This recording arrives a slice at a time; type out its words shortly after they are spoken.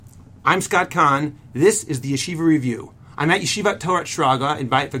I'm Scott Kahn. This is the Yeshiva Review. I'm at Yeshivat Torat Shraga in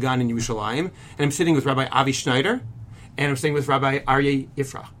Bayit Vagan in Yerushalayim, and I'm sitting with Rabbi Avi Schneider, and I'm sitting with Rabbi Aryeh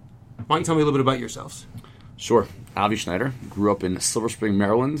Ifrah. Why don't you tell me a little bit about yourselves? Sure. Avi Schneider. Grew up in Silver Spring,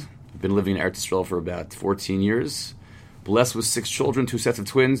 Maryland. Been living in Eretz Yisrael for about 14 years. Blessed with 6 children, 2 sets of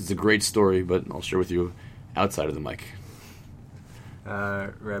twins. It's a great story, but I'll share with you outside of the mic.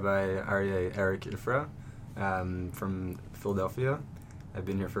 Rabbi Aryeh Ifrah from Philadelphia. I've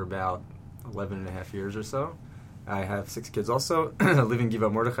been here for about 11 and a half years or so. I have 6 kids also. I live in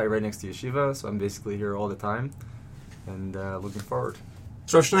Givat Mordechai right next to Yeshiva, so I'm basically here all the time and looking forward.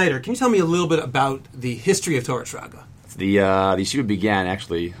 So, Rav Schneider, can you tell me a little bit about the history of Torat Shraga? The yeshiva began,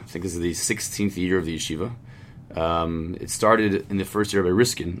 actually, I think this is the 16th year of the yeshiva. It started in the first year by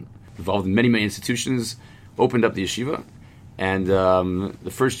Riskin, involved in many, many institutions, opened up the yeshiva. And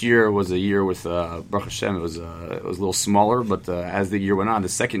the first year was a year with Baruch Hashem. It was a little smaller, but as the year went on, the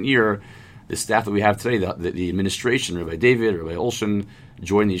second year, the staff that we have today, the administration, Rabbi David, Rabbi Olshan,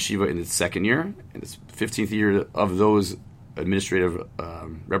 joined the yeshiva in the second year, and it's 15th year of those administrative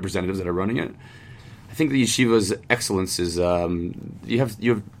representatives that are running it. I think the yeshiva's excellence is you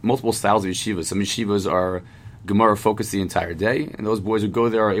have multiple styles of yeshivas. Some yeshivas are Gemara focused the entire day, and those boys who go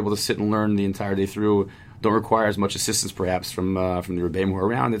there are able to sit and learn the entire day through. Don't require as much assistance, perhaps, from the Rebbeim who are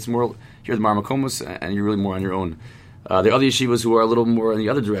around. It's more here the Marmakomos, and you're really more on your own. There are other yeshivas who are a little more in the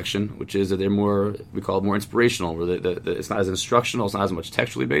other direction, which is that they're more, we call it more inspirational, where it's not as instructional, it's not as much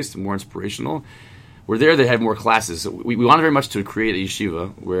textually based, more inspirational. Where there, they have more classes. So we wanted very much to create a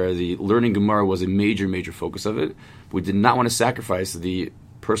yeshiva where the learning Gemara was a major, major focus of it. We did not want to sacrifice the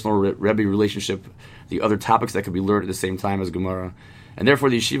personal Rebbe relationship, the other topics that could be learned at the same time as Gemara. And therefore,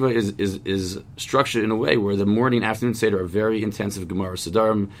 the yeshiva is structured in a way where the morning and afternoon seder are very intensive Gemara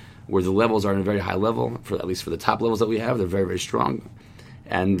Siddharim, where the levels are in a very high level, at least for the top levels that we have, they're very, very strong.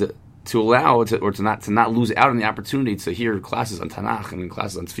 And to allow to not lose out on the opportunity to hear classes on Tanakh and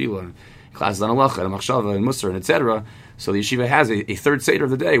classes on Tefillah, and classes on Halacha and Machshava and Musar and etc. So the yeshiva has a third seder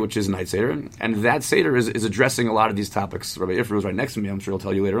of the day, which is night seder, and that seder is addressing a lot of these topics. Rabbi Ifrah is right next to me. I'm sure he'll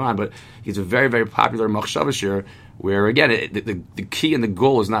tell you later on, but he's a very, very popular Machshava shir, where again the key and the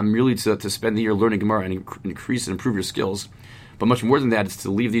goal is not merely to spend the year learning Gemara and increase and improve your skills, but much more than that, it's to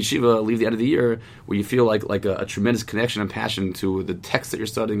leave the yeshiva, leave the end of the year where you feel like a tremendous connection and passion to the text that you're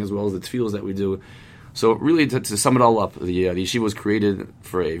studying as well as the tefillas that we do. So really, to sum it all up, the yeshiva was created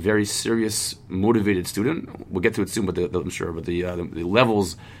for a very serious, motivated student. We'll get to it soon, but I'm sure. But the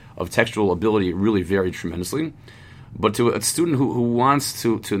levels of textual ability really vary tremendously. But to a student who wants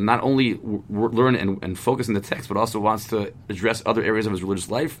to not only learn and focus on the text, but also wants to address other areas of his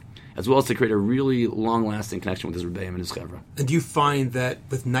religious life, as well as to create a really long-lasting connection with his Rebbeim and his Chevra. And do you find that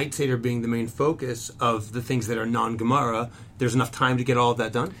with night seder being the main focus of the things that are non-Gemara, there's enough time to get all of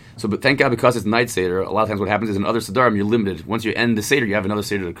that done? So, but thank God, because it's night seder, a lot of times what happens is in other Sederim, you're limited. Once you end the seder, you have another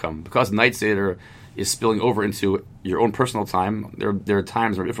seder to come. Because night seder is spilling over into your own personal time, there are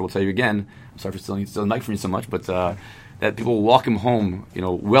times where Ifrah will tell you again, I'm sorry for stealing the mic from you so much, but that people will walk him home,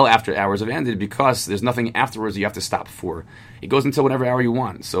 well after hours have ended, because there's nothing afterwards you have to stop for. It goes until whatever hour you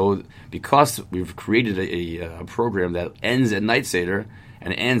want. So because we've created a program that ends at night seder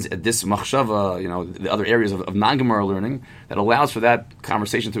and ends at this machshava, the other areas of non-Gemara learning, that allows for that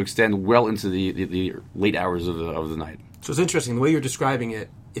conversation to extend well into the late hours of the night. So it's interesting, the way you're describing it,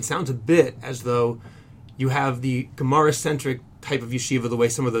 it sounds a bit as though you have the Gemara-centric type of yeshiva, the way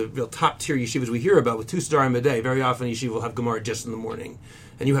some of the real top-tier yeshivas we hear about with 2 sedarim a day. Very often yeshiva will have Gemara just in the morning.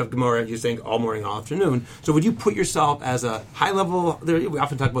 And you have Gemara, you're saying, all morning, all afternoon. So would you put yourself as a high-level, we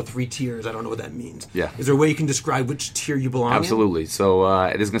often talk about 3 tiers, I don't know what that means. Yeah. Is there a way you can describe which tier you belong Absolutely. So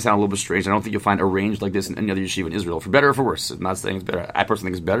it is going to sound a little bit strange. I don't think you'll find arranged like this in any other yeshiva in Israel, for better or for worse. I'm not saying it's better. I personally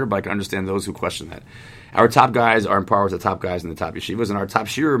think it's better, but I can understand those who question that. Our top guys are on par with the top guys in the top yeshivas, and our top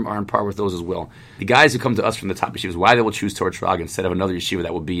shiurim are on par with those as well. The guys who come to us from the top yeshivas, why they will choose Torat Shraga instead of another yeshiva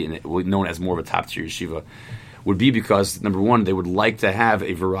that will be known as more of a top-tier yeshiva, would be because, number one, they would like to have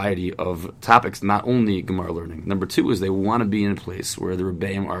a variety of topics, not only Gemara learning. Number two is they want to be in a place where the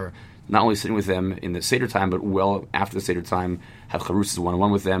Rebbeim are not only sitting with them in the Seder time, but well after the Seder time, have charusas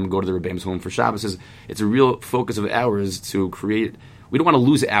one-on-one with them, go to the Rebbeim's home for Shabbos. It's a real focus of ours to create. We don't want to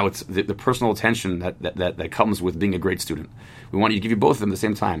lose out the personal attention that comes with being a great student. We want you to give you both of them at the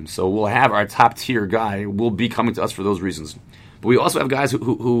same time. So we'll have our top-tier guy will be coming to us for those reasons. But we also have guys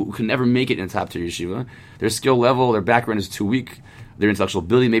who can never make it in a top-tier yeshiva. Their skill level, their background is too weak. Their intellectual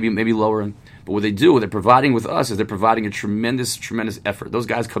ability maybe lower. But what they're providing with us is they're providing a tremendous, tremendous effort. Those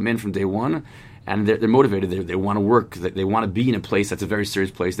guys come in from day one, and they're motivated. They want to work. They want to be in a place that's a very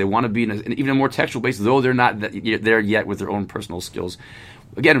serious place. They want to be in even a more textual place, though they're not there yet with their own personal skills.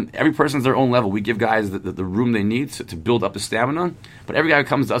 Again, every person's their own level. We give guys the room they need to build up the stamina, but every guy who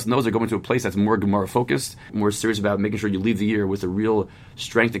comes to us knows they're going to a place that's more Gemara focused, more serious about making sure you leave the year with a real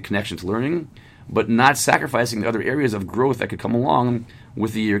strength and connection to learning, but not sacrificing the other areas of growth that could come along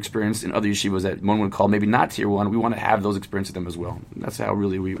with the year experience in other yeshivas that one would call maybe not tier one. We want to have those experiences with them as well. And that's how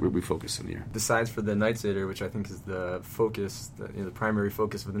really we focus in the year. Besides for the night seder, which I think is the focus, the primary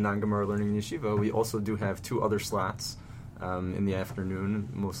focus for the non-Gemara learning in yeshiva, we also do have 2 other slots in the afternoon,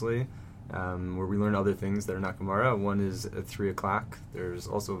 mostly, where we learn other things that are not Gemara. One is at 3 o'clock. There's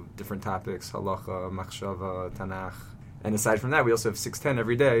also different topics, halacha, machshava, tanach. And aside from that, we also have 6:10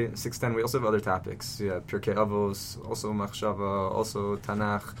 every day. 6:10, we also have other topics. Pirkei Avos, also machshava, also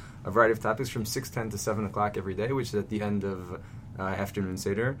tanach, a variety of topics from 6:10 to 7 o'clock every day, which is at the end of afternoon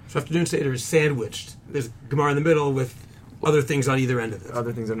seder. So afternoon seder is sandwiched. There's Gemara in the middle with other things on either end of it.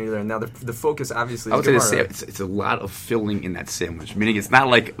 Other things on either end. Now, the focus obviously I is would Gemara. say it's a lot of filling in that sandwich, meaning it's not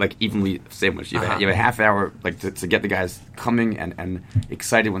like evenly sandwiched. You have a half hour to get the guys coming and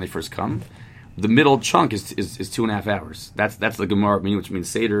excited when they first come. The middle chunk is 2.5 hours. That's the Gemara, which means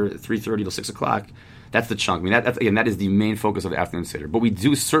Seder, 3:30 till 6 o'clock. That's the chunk. I mean, that is the main focus of the afternoon Seder. But we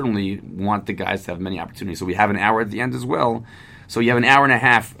do certainly want the guys to have many opportunities. So we have an hour at the end as well. So you have an hour and a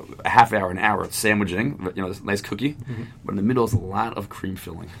half, an hour of sandwiching, this nice cookie. Mm-hmm. But in the middle is a lot of cream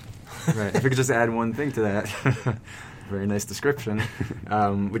filling. Right. If we could just add one thing to that. Very nice description,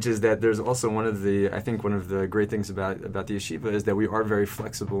 which is that there's also one of the great things about the yeshiva is that we are very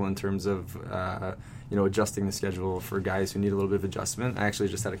flexible in terms of adjusting the schedule for guys who need a little bit of adjustment. I actually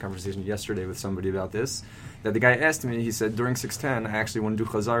just had a conversation yesterday with somebody about this. That the guy asked me, he said, during 6:10, I actually want to do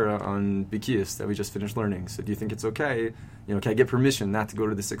chazara on Bikiyas that we just finished learning. So do you think it's okay? Can I get permission not to go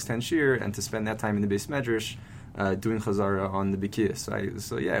to the 6:10 shir and to spend that time in the Beis Medrash doing chazara on the Bikiyas?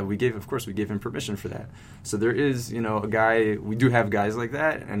 So we gave him permission for that. So there is, a guy. We do have guys like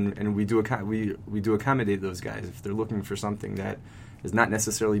that, and we do accommodate those guys if they're looking for something that is not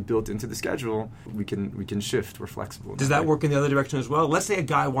necessarily built into the schedule. We can shift. We're flexible. Does that work in the other direction as well? Let's say a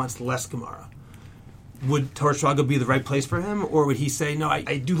guy wants less Gemara. Would Torat Shraga be the right place for him? Or would he say, no,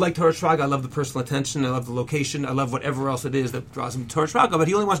 I do like Torat Shraga, I love the personal attention, I love the location, I love whatever else it is that draws him to Torat Shraga, but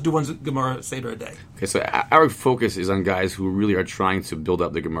he only wants to do one Gemara Seder a day? Okay, so our focus is on guys who really are trying to build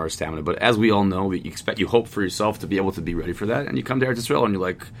up the Gemara stamina. But as we all know, you hope for yourself to be able to be ready for that. And you come to Eretz Yisrael and you're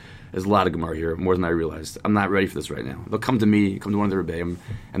like, there's a lot of Gemara here, more than I realized. I'm not ready for this right now. They'll come to me, come to one of the Rebbeim,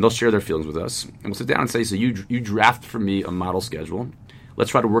 and they'll share their feelings with us. And we'll sit down and say, so you draft for me a model schedule. Let's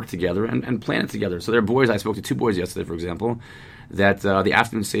try to work together and plan it together. So there are boys, I spoke to 2 boys yesterday, for example, that the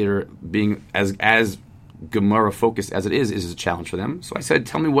afternoon Seder being as Gemara focused as it is a challenge for them. So I said,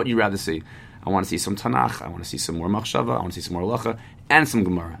 tell me what you'd rather see. I want to see some Tanakh, I want to see some more Machshava, I want to see some more Halacha, and some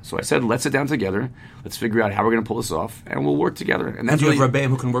Gemara. So I said, let's sit down together, let's figure out how we're going to pull this off, and we'll work together. And do you have Rebbeim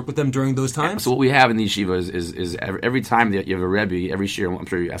who can work with them during those times? So what we have in the yeshiva is every time that you have a Rebbe, every year, I'm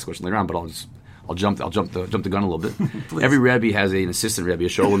sure you ask a question later on, but I'll jump the gun a little bit. Every Rebbe has an assistant Rebbe, a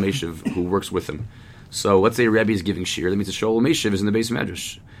Sholem Meshiv, who works with him. So let's say a Rebbe is giving shir, that means a Sholem Meshiv is in the Beis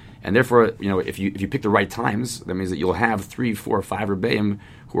Medrash. And therefore, if you pick the right times, that means that you'll have 3, 4, 5 Rebbeim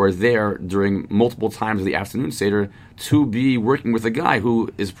who are there during multiple times of the afternoon Seder to be working with a guy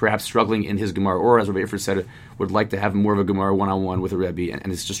who is perhaps struggling in his Gemara, or as Rabbi Ifrit said, would like to have more of a Gemara one-on-one with a Rebbe, and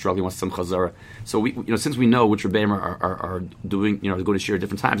is just struggling with some Chazara. So we, since we know which Rebbeim are doing, to go to shir at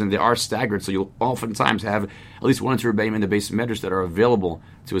different times, and they are staggered, so you'll oftentimes have at least 1 or 2 Rebbeim in the Beis Medrash that are available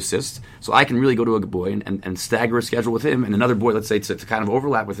to assist. So I can really go to a boy and stagger a schedule with him, and another boy, let's say, to kind of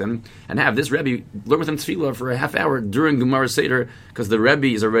overlap with him, and have this Rebbe learn with him tefillah for a half hour during Gemara Seder, because the Rebbe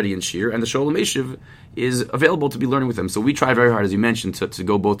is already in shir, and the Sholem Meshiv is available to be learning with him. So we try very hard, as you mentioned, to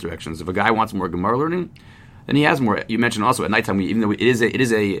go both directions. If a guy wants more Gemara learning, then he has more. You mentioned also at nighttime, even though it is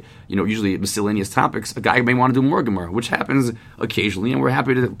a usually miscellaneous topics, a guy may want to do more Gemara, which happens occasionally, and we're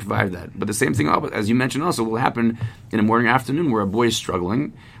happy to provide that. But the same thing, as you mentioned, also will happen in the morning or afternoon where a boy is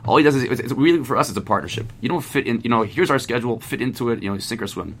struggling. All he does is, it's really, for us, it's a partnership. You don't fit in, here's our schedule, fit into it, sink or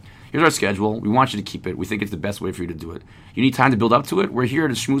swim. Here's our schedule. We want you to keep it. We think it's the best way for you to do it. You need time to build up to it. We're here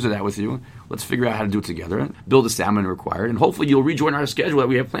to schmooze it out with you. Let's figure out how to do it together. Build the stamina required, and hopefully you'll rejoin our schedule that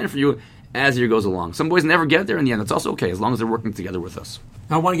we have planned for you as the year goes along. Some boys never get there in the end. That's also okay, as long as they're working together with us.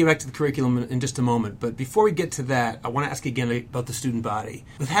 Now, I want to get back to the curriculum in just a moment, but before we get to that, I want to ask again about the student body.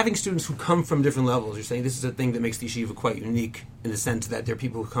 With having students who come from different levels, you're saying this is a thing that makes the yeshiva quite unique in the sense that there are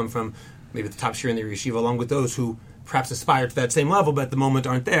people who come from maybe the top shiur in their yeshiva, along with those who perhaps aspire to that same level, but at the moment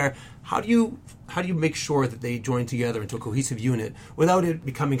aren't there. How do you make sure that they join together into a cohesive unit without it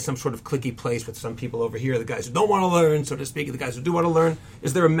becoming some sort of cliquey place with some people over here, the guys who don't want to learn, so to speak, and the guys who do want to learn?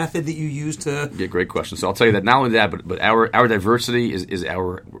 Is there a method that you use to... Yeah, great question. So I'll tell you that not only that, but our diversity is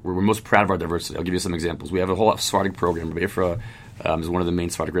we're most proud of our diversity. I'll give you some examples. We have a whole Sephardic program. Rabbi Efra is one of the main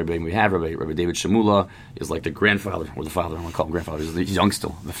Sephardic rebbeim we have. Rabbi David Shemula is like the grandfather, or the father, I don't want to call him grandfather, he's young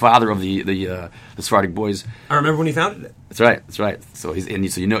still, the father of the Sephardic boys. I remember when he founded it. That's right. So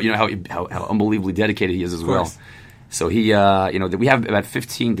you know how unbelievably dedicated he is as well. So he, that we have about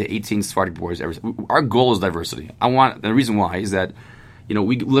 15 to 18 Sephardic boys. Our goal is diversity. The reason why is that,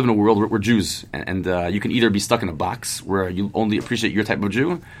 we live in a world where we're Jews, and you can either be stuck in a box where you only appreciate your type of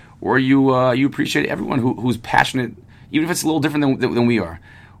Jew, or you appreciate everyone who's passionate, even if it's a little different than we are.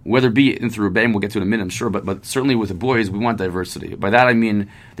 Whether it be through Rebbeim, we'll get to it in a minute, I'm sure, but certainly with the boys, we want diversity. By that I mean,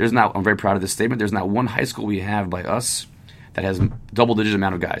 I'm very proud of this statement, there's not one high school we have by us that has double-digit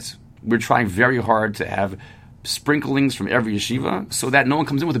amount of guys. We're trying very hard to have sprinklings from every yeshiva so that no one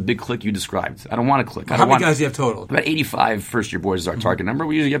comes in with a big clique you described. I don't want a clique. How many guys do you have total? About 85 first-year boys is our target number.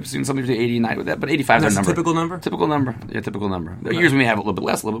 We usually get between something to 89 with that, but 85 is our number. Typical number? Typical number. Yeah, typical number. There are years when we have a little bit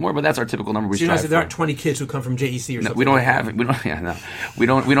less, a little bit more, but that's our typical number we strive for. There aren't 20 kids who come from JEC or something. We don't have.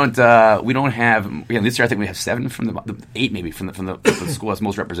 This year I think we have 7 from the 8 maybe from the school that's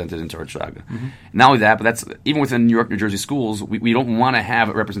most represented in Torat Shraga. Not only that, but that's even within New York, New Jersey schools. We don't want to have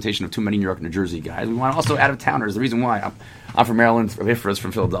a representation of too many New York, New Jersey guys. We want also out of towners. The reason why I'm from Maryland, Ifra is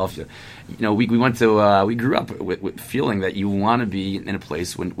from Philadelphia. We grew up with feeling that you want to be in a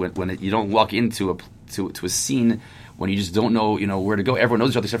place when you don't walk into a scene when you just don't know where to go. Everyone knows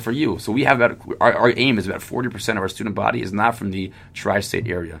each other except for you. So we have our aim is about 40% of our student body is not from the tri-state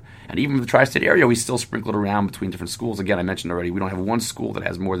area, and even from the tri-state area, we still sprinkle it around between different schools. Again, I mentioned already, we don't have one school that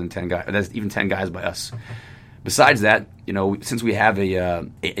has more than 10 guys. That's even 10 guys by us. Besides that, since we have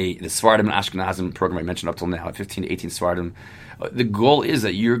the Sephardim and Ashkenazim program I mentioned up till now, at 15 to 18 Sephardim, the goal is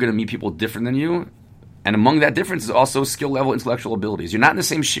that you're going to meet people different than you, and among that difference is also skill level, intellectual abilities. You're not in the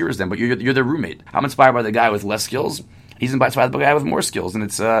same shiur as them, but you're their roommate. I'm inspired by the guy with less skills. He's inspired by the guy with more skills, and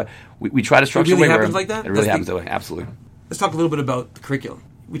it's we try to structure. It really happens like that? It really happens that way, absolutely. Let's talk a little bit about the curriculum.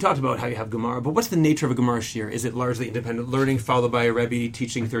 We talked about how you have Gemara, but what's the nature of a Gemara shiur? Is it largely independent learning followed by a Rebbe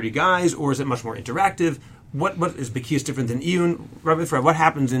teaching 30 guys, or is it much more interactive? What is Bekiyas different than Iyun? Rabbi Efra, what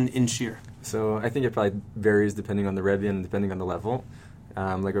happens in shiur? So I think it probably varies depending on the Rebbe and depending on the level.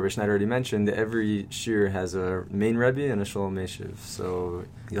 Like Rabbi Schneider already mentioned, every shiur has a main Rebbe and a Shalom Meshiv. So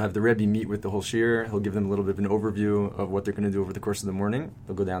you'll have the Rebbe meet with the whole shiur. He'll give them a little bit of an overview of what they're going to do over the course of the morning.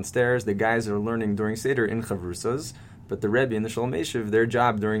 They'll go downstairs. The guys are learning during Seder in Chavrusas. But the Rebbe and the Shalom Meshiv, their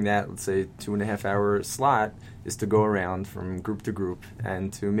job during that, let's say, 2.5 hour slot is to go around from group to group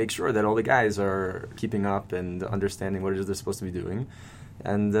and to make sure that all the guys are keeping up and understanding what it is they're supposed to be doing.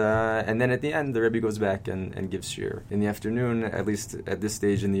 And then at the end, the Rebbe goes back and gives shiur. In the afternoon, at least at this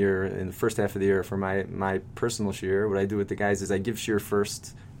stage in the year, in the first half of the year, for my personal shiur, what I do with the guys is I give shiur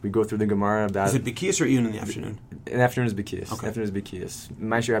first. We go through the Gemara about... Is it Bekiyas or Iyun in the afternoon? In the afternoon is Bekiyas. Okay. Afternoon is Bekiyas.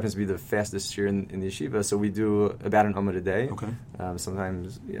 My shiur happens to be the fastest shiur in the yeshiva, so we do about an Amud a day. Okay.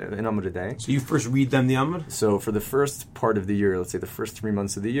 Sometimes an Amud a day. So you first read them the Amud? So for the first part of the year, let's say the first 3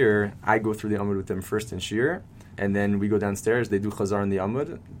 months of the year, I go through the Amud with them first in shiur, and then we go downstairs, they do Chazar in the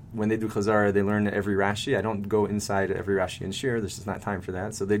Amud. When they do Chazar, they learn every Rashi. I don't go inside every Rashi in shiur, there's just not time for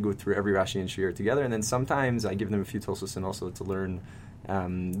that. So they go through every Rashi in shiur together, and then sometimes I give them a few Tosos and also to learn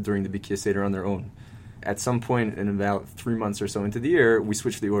during the Bikiyas Seder on their own. At some point in about 3 months or so into the year, we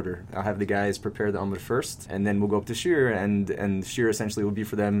switch the order. I'll have the guys prepare the Amud first, and then we'll go up to shiur, and shiur essentially will be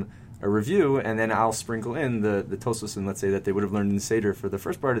for them a review, and then I'll sprinkle in the Tosos, and let's say that they would have learned in Seder for the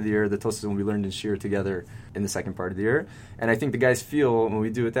first part of the year, the Tosos will be learned in shiur together in the second part of the year. And I think the guys feel, when we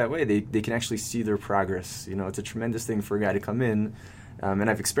do it that way, they can actually see their progress. It's a tremendous thing for a guy to come in, and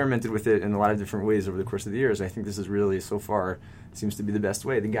I've experimented with it in a lot of different ways over the course of the years. I think this is really, so far, seems to be the best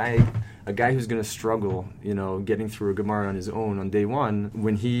way. A guy who's going to struggle, getting through a Gemara on his own on day one,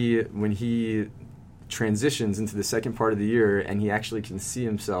 when he transitions into the second part of the year and he actually can see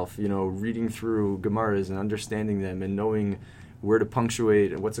himself, reading through Gemaras and understanding them and knowing where to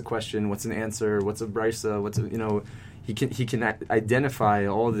punctuate, what's a question, what's an answer, what's a brisa, he can identify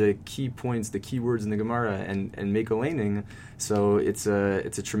all the key points, the key words in the Gemara and make a laning. So it's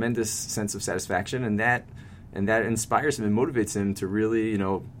a tremendous sense of satisfaction, and that inspires him and motivates him to really,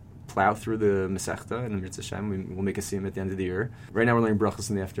 plow through the Masechta, and Mirz Hashem, we'll make a siyum at the end of the year. Right now we're learning brachos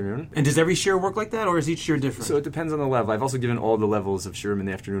in the afternoon. And does every shir work like that, or is each shir different? So it depends on the level. I've also given all the levels of shirim in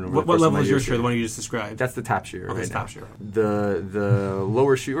the afternoon. Over what the course level of is my your year shir, the one you just described? That's the top shir. Okay, right top now. shir. The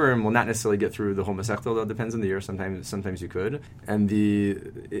lower shiurim will not necessarily get through the whole Masechta, although it depends on the year. Sometimes you could. And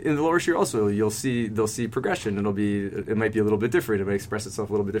in the lower shir also, they'll see progression. It might be a little bit different. It might express itself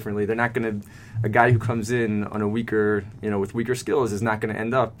a little bit differently. They're not going to, a guy who comes in on a weaker, with weaker skills is not going to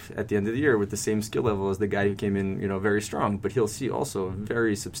end up at the end of the year with the same skill level as the guy who came in, very strong. But he'll see also a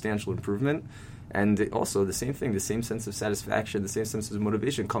very substantial improvement. And also the same thing, the same sense of satisfaction, the same sense of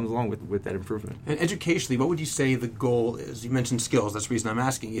motivation comes along with that improvement. And educationally, what would you say the goal is? You mentioned skills. That's the reason I'm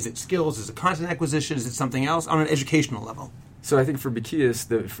asking. Is it skills? Is it content acquisition? Is it something else on an educational level? So I think for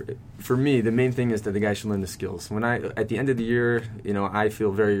Bikiyas, for me, the main thing is that the guy should learn the skills. At the end of the year, I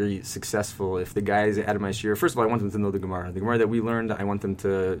feel very successful if the guys out of my shir. First of all, I want them to know the Gemara. The Gemara that we learned, I want them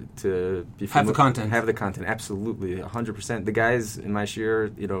to be have the content. Have the content, absolutely, 100%. The guys in my shir,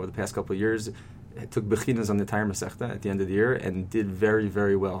 the past couple of years, took bechinas on the entire Masechta at the end of the year and did very,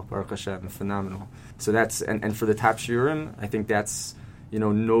 very well. Baruch Hashem, phenomenal. So that's and for the top shiurim, I think that's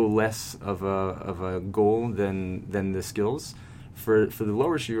no less of a goal than the skills. For the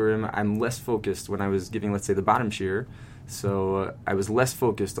lower shiurim, I'm less focused when I was giving, let's say, the bottom shiur. So I was less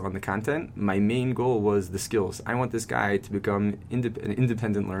focused on the content. My main goal was the skills. I want this guy to become an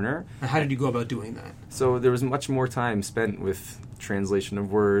independent learner. And how did you go about doing that? So there was much more time spent with translation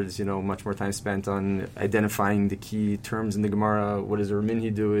of words, much more time spent on identifying the key terms in the Gemara. What is a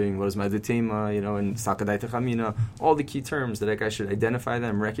Raminhi doing? What is Madutema? And Sakadai Techamina. All the key terms that guy should identify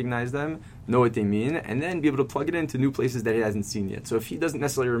them, recognize them, know what they mean, and then be able to plug it into new places that he hasn't seen yet. So if he doesn't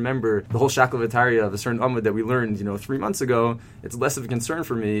necessarily remember the whole Shakla V'Tarya of a certain Amud that we learned, 3 months ago, it's less of a concern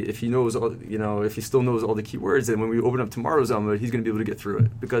for me if he knows all, if he still knows all the key words, and when we open up tomorrow's Amud, he's going to be able to get through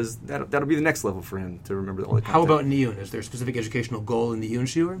it, because that'll be the next level for him to remember all the content. How about Niyun? Is there a specific educational goal in the Niyun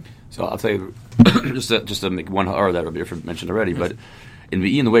shiur? So I'll tell you, just to make one or that Rabbi mentioned already, but in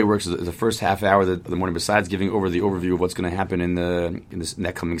the way it works is the first half hour of the morning, besides giving over the overview of what's going to happen in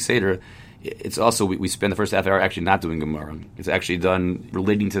that coming Seder, it's also, we spend the first half hour actually not doing Gemara. It's actually done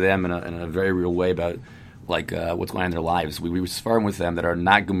relating to them in a very real way about what's going on in their lives. We Sfarim with them that are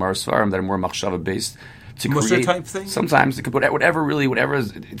not Gemara Sfarim, that are more Machshava based. To create type thing? Sometimes it could put whatever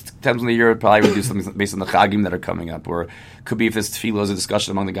is. It depends on the year. Probably we do something based on the Chagim that are coming up, or could be if there's tefillah, a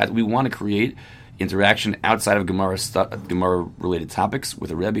discussion among the guys. We want to create interaction outside of Gemara related topics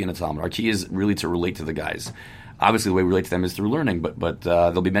with a Rebbe and a Talmud. Our key is really to relate to the guys. Obviously, the way we relate to them is through learning, but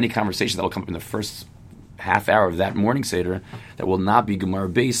there'll be many conversations that will come up in the first half hour of that morning Seder that will not be Gemara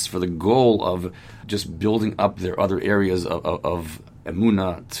based, for the goal of just building up their other areas of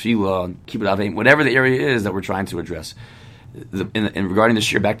Emunah, Tefillah, Kibbut Avim, whatever the area is that we're trying to address. And regarding the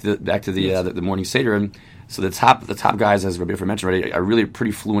shir, back to the morning Seder, so the top guys, as Rabbi mentioned already, are really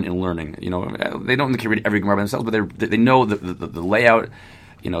pretty fluent in learning. They don't read every Gemara by themselves, but they know the layout.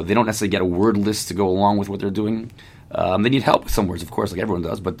 They don't necessarily get a word list to go along with what they're doing. They need help with some words, of course, like everyone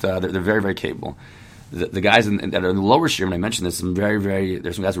does, but they're very, very capable. The guys that are in the lower shir, when I mentioned this,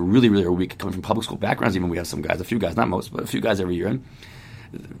 there's some guys who really, really are weak, coming from public school backgrounds. Even we have some guys, a few guys, not most, but a few guys every year.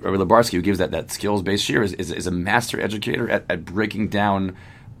 Rabbi Labarsky, who gives that skills-based shir, is a master educator at breaking down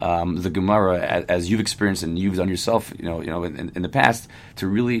the Gemara as you've experienced and you've done yourself, in the past, to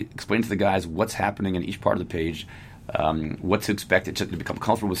really explain to the guys what's happening in each part of the page. What to expect, to become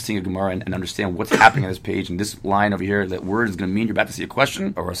comfortable with seeing a Gemara and understand what's happening on this page, and this line over here, that word is going to mean you're about to see a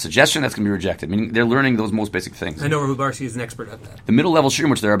question or a suggestion that's going to be rejected. Meaning they're learning those most basic things. I know Rabbi Barsi is an expert at that. The middle level shirim,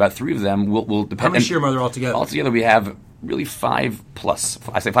 which there are about 3 of them, will depend. How many shirim are there altogether? Altogether, we have really 5 plus.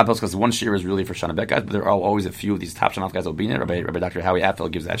 I say 5 plus because one shir is really for Shana Bet guys, but there are always a few of these top Shana guys that will be in it. Rabbi Dr. Howie Affel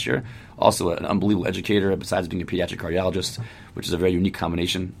gives that shir. Also an unbelievable educator, besides being a pediatric cardiologist, which is a very unique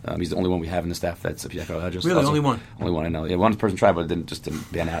combination. He's the only one we have in the staff that's a pediatric cardiologist. Really, also, only one? Only one, I know. Yeah, one person tried, but didn't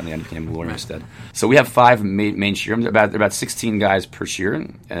ban out, and the end became a lawyer instead. So we have 5 main shirim. There are about 16 guys per shir,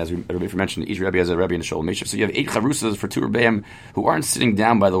 and as Rabbi mentioned, each Rebbe has a Rebbe in the Sholem Meshav. So you have 8 charusas for 2 Rebbeim who aren't sitting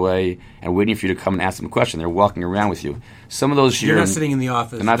down, by the way, and waiting for you to come and ask them a question. They're walking around with you. Some of those shirim, you're not sitting in the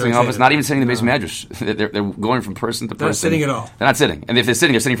office. They're not sitting in the office. Not even sitting in the base medrash. They're going from person to person. They're not sitting at all. They're not sitting, and if they're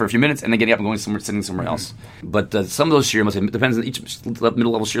sitting for a few minutes, and then getting up and going sitting somewhere else. But some of those shirim, it depends on each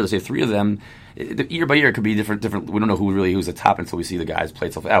middle level shir. Let's say 3 of them. Year by year, it could be different. We don't know who's the top until we see the guys play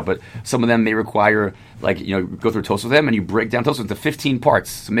itself out. But some of them may require, go through toast with them, and you break down toast into 15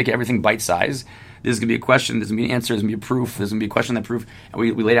 parts to make everything bite size. There's going to be a question, there's going to be an answer, there's going to be a proof, there's going to be a question and proof, and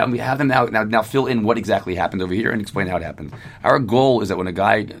we lay it out, and we have them now fill in what exactly happened over here and explain how it happened. Our goal is that when a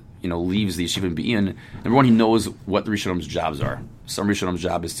guy leaves the yeshiva in Be'in, number one, he knows what the Rishonim's jobs are. Some Rishonim's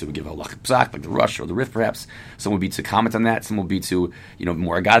job is to give a halach psak, like the Rush or the Rif, perhaps. Some will be to comment on that. Some will be to,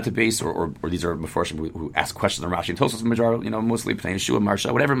 more Agadata based, or these are Meforshim who ask questions on Rashi and Tosfos Majar, mostly Pnei Yeshua,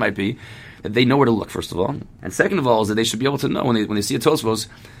 Marsha, whatever it might be, that they know where to look, first of all. And second of all, is that they should be able to know when they see a Tosfos,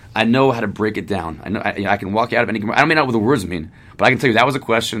 I know how to break it down. I know I can walk out of any Gemara. I don't know what the words mean, but I can tell you that was a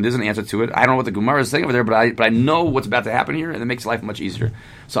question. There's an answer to it. I don't know what the Gemara is saying over there, but I know what's about to happen here, and it makes life much easier.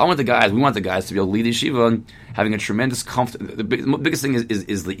 So we want the guys to be able to lead yeshiva, having a tremendous comfort. The biggest thing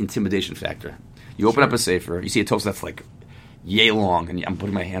is the intimidation factor. You open up a sefer, you see a toast that's like yay long, and I'm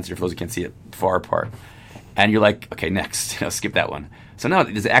putting my hands here for those who can't see it, far apart, and you're like, okay, next, skip that one. So now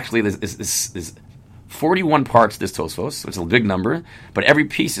there's 41 parts of this Tosfos, which is a big number, but every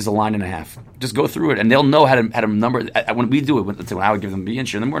piece is a line and a half. Just go through it, and they'll know how to number. When we do it, when I would give them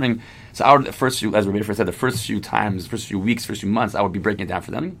B'In in the morning, so I would, as Rebbe first said, the first few times, first few weeks, first few months, I would be breaking it down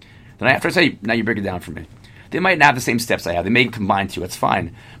for them. Then after I say, now you break it down for me. They might not have the same steps I have. They may combine two, that's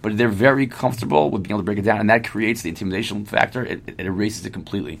fine. But they're very comfortable with being able to break it down, and that creates the intimidation factor. It erases it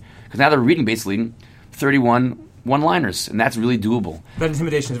completely. Because now they're reading basically 31 one-liners, and that's really doable. That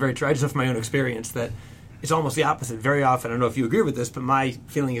intimidation is very true. I just know from my own experience that it's almost the opposite. Very often, I don't know if you agree with this, but my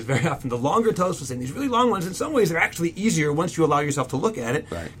feeling is very often the longer Tosfos, and these really long ones, in some ways, they're actually easier once you allow yourself to look at it.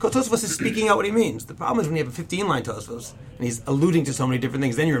 Right. Because Tosfos is speaking out what he means. The problem is when you have a 15-line Tosfos, and he's alluding to so many different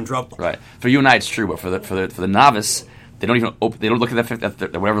things, then you're in trouble. Right. For you and I, it's true, but for the novice, they don't even they don't look at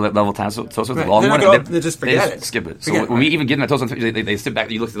that whatever level time Tosfos. Right. All They just forget it. Skip it. When we even give them that Tosfos, they sit back.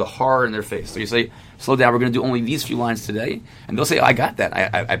 You look at the horror in their face. So you say, "Slow down. We're going to do only these few lines today," and they'll say, "I got that.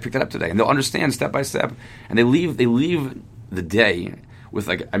 I picked that up today," and they'll understand step by step. And they leave the day with,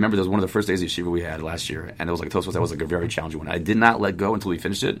 like, I remember there was one of the first days of yeshiva we had last year, and it was like Tosfos that was like a very challenging one. I did not let go until we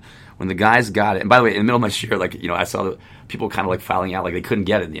finished it. When the guys got it, and by the way, in the middle of my shir, I saw the people kind of like filing out, like they couldn't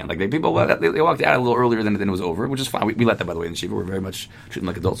get it in the end. Like they walked out a little earlier than it was over, which is fine. We let that, by the way, in yeshiva. We're very much treating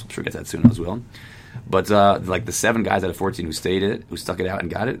like adults. I'm sure we'll get that soon as well. But like the 7 guys out of 14 who stuck it out and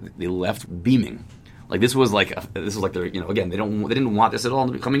got it, they left beaming. Like this was like their, again, they didn't want this at all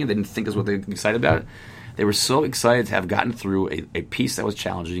coming in. They didn't think this was what they were excited about. They were so excited to have gotten through a piece that was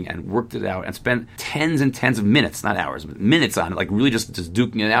challenging and worked it out and spent tens and tens of minutes, not hours, but minutes on it, like really just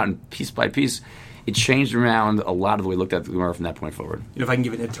duking it out, and piece by piece, it changed around a lot of the way we looked at the Gemara from that point forward. If I can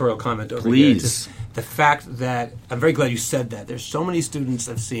give an editorial comment over Please. here. Just the fact that, I'm very glad you said that. There's so many students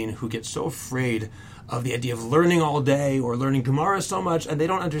I've seen who get so afraid of the idea of learning all day or learning Gemara so much, and they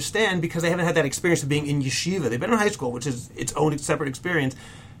don't understand because they haven't had that experience of being in yeshiva. They've been in high school, which is its own separate experience.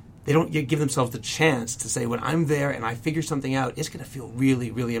 They don't give themselves the chance to say, when I'm there and I figure something out, it's going to feel really,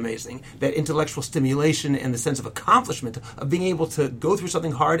 really amazing. That intellectual stimulation and the sense of accomplishment of being able to go through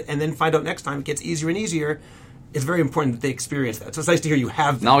something hard and then find out next time it gets easier and easier, it's very important that they experience that. So it's nice to hear you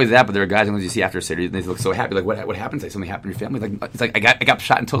have that. Not only that, but there are guys who you see after a Seder, they look so happy. Like, what happened? Something happened in your family? Like, it's like I got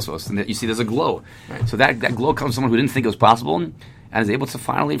shot in Tosfos, and you see there's a glow. Right. So that glow comes from someone who didn't think it was possible, and is able to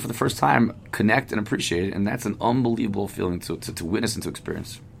finally, for the first time, connect and appreciate it. And that's an unbelievable feeling to witness and to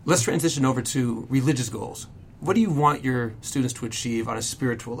experience. Let's transition over to religious goals. What do you want your students to achieve on a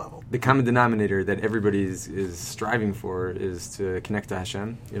spiritual level? The common denominator that everybody is striving for is to connect to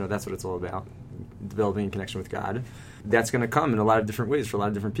Hashem. That's what it's all about, developing a connection with God. That's going to come in a lot of different ways for a lot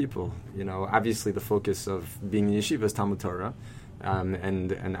of different people. Obviously the focus of being in yeshiva is Talmud Torah,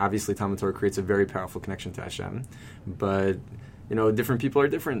 and obviously Talmud Torah creates a very powerful connection to Hashem. But different people are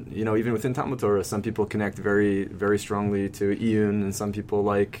different. Even within Talmud Torah, some people connect very, very strongly to Iyun, and some people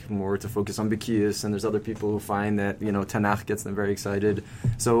like more to focus on B'kiyus, and there's other people who find that, Tanakh gets them very excited.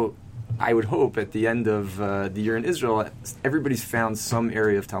 So I would hope at the end of the year in Israel, everybody's found some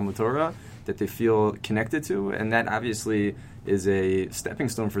area of Talmud Torah that they feel connected to, and that obviously is a stepping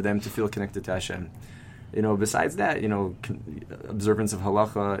stone for them to feel connected to Hashem. Besides that, observance of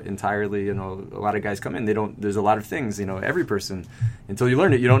halacha entirely, a lot of guys come in, there's a lot of things, every person, until you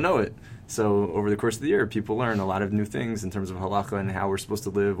learn it, you don't know it. So over the course of the year, people learn a lot of new things in terms of halacha and how we're supposed to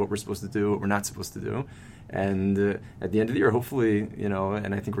live, what we're supposed to do, what we're not supposed to do. And at the end of the year, hopefully,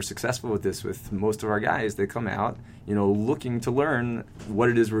 and I think we're successful with this with most of our guys, they come out, looking to learn what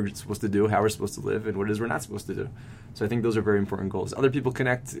it is we're supposed to do, how we're supposed to live, and what it is we're not supposed to do. So I think those are very important goals. Other people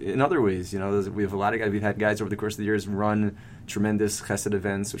connect in other ways. We have a lot of guys. We've had guys over the course of the years run tremendous chesed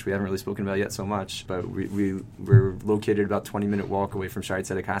events, which we haven't really spoken about yet so much. But we're located about 20-minute walk away from Shaare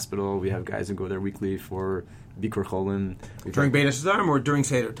Tzedek Hospital. We have guys who go there weekly for Bikur Cholim. During Beit Hashanah or during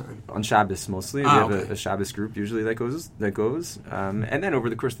Seder time? On Shabbos mostly. We have a Shabbos group usually that goes. And then over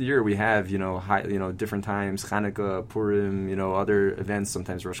the course of the year we have different times, Chanukah, Purim, other events.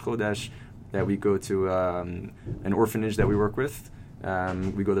 Sometimes Rosh Chodesh. That we go to an orphanage that we work with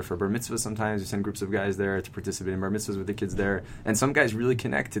We go there for bar mitzvahs sometimes. We send groups of guys there to participate in bar mitzvahs with the kids there. And some guys really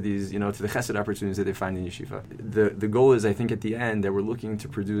connect to these, to the chesed opportunities that they find in yeshiva. The goal is, I think, at the end, that we're looking to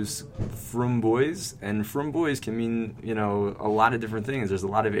produce frum boys. And frum boys can mean, a lot of different things. There's a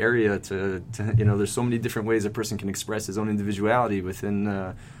lot of area to there's so many different ways a person can express his own individuality within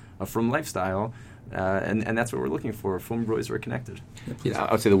a frum lifestyle. And that's what we're looking for. Frum boys who are connected.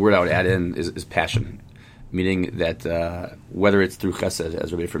 I would say the word I would add in is passion. Meaning that whether it's through chesed,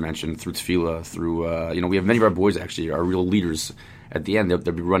 as Rabbi Efer mentioned, through tefillah, through, we have many of our boys actually are real leaders. At the end, they'll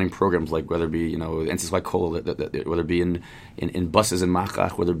be running programs like whether it be, NCSY Kol, whether it be in buses in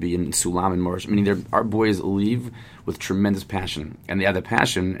Machach, whether it be in Sulam and Marsh. Meaning our boys leave with tremendous passion. And they have the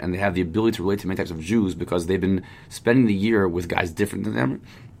passion and they have the ability to relate to many types of Jews because they've been spending the year with guys different than them.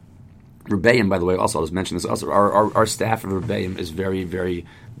 Rebbeim, by the way, also I'll just mention this. Also, our staff of Rebbeim is very, very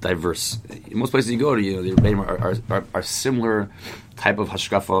diverse. In most places you go to, the Rebbeim are similar type of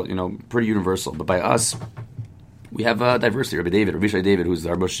hashkafa, pretty universal. But by us, we have diversity. Rabbi David, who's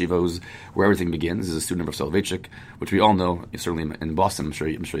our Rosh Shiva, who's where everything begins, is a student of Soloveitchik, which we all know, certainly in Boston. I'm sure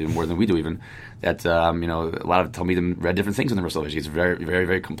even more than we do. Even that, a lot of Talmidim read different things in the Rosh Soloveitchik. He's a very, very,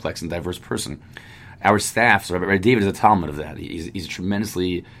 very complex and diverse person. Our staff, so Rabbi David is a Talmud of that. He's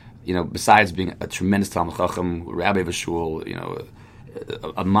tremendously. Besides being a tremendous Talmud Chacham, Rabbi of a shul,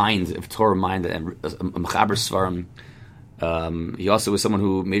 a mind, a Torah mind, and a Mechaber Svarim. He also is someone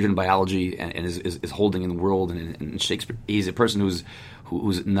who majored in biology and is holding in the world and Shakespeare. He's a person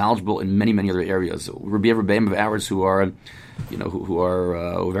who's knowledgeable in many, many other areas. Rabbi Rebbeim of ours who are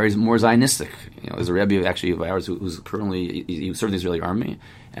very more Zionistic. There's a Rebbe actually of ours who's currently he served in the Israeli army,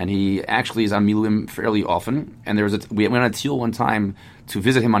 and he actually is on Miluim fairly often. And we went on a teal one time to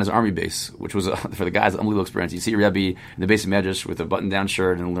visit him on his army base, which was for the guys an unbelievable experience. You see Rebbe in the base of Medrash with a button-down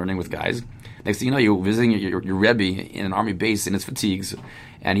shirt and learning with guys. Next thing you know, you're visiting your Rebbe in an army base in his fatigues,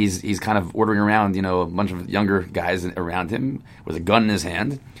 and he's kind of ordering around, a bunch of younger guys around him with a gun in his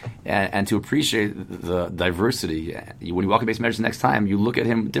hand, and to appreciate the diversity. When you walk in base Medrash the next time, you look at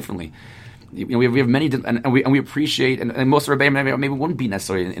him differently. We have many, and we appreciate, and most of our Rebbeim maybe wouldn't be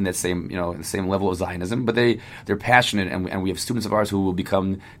necessarily in that same, the same level of Zionism, but they're passionate, and we have students of ours who will go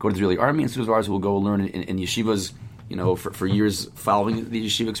to the Israeli army, and students of ours who will go learn in yeshivas, for years following the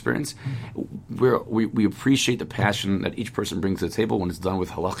yeshiva experience. We appreciate the passion that each person brings to the table when it's done with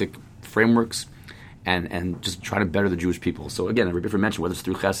halachic frameworks, and just trying to better the Jewish people. So again, Rabbi Efer mentioned whether it's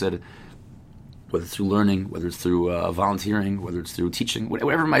through chesed, whether it's through learning, whether it's through volunteering, whether it's through teaching,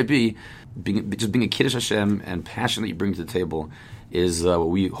 whatever it might be, being a Kiddush Hashem and passion that you bring to the table is what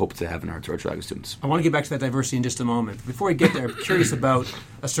we hope to have in our Torat Shraga students. I want to get back to that diversity in just a moment. Before we get there, I'm curious about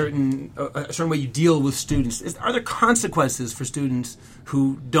a certain way you deal with students. Are there consequences for students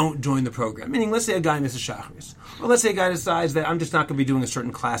who don't join the program? Meaning, let's say a guy misses Shacharis, or let's say a guy decides that I'm just not going to be doing a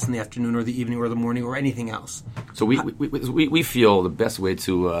certain class in the afternoon or the evening or the morning or anything else. So we feel the best way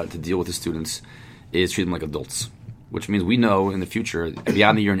to deal with the students is treat them like adults. Which means we know in the future,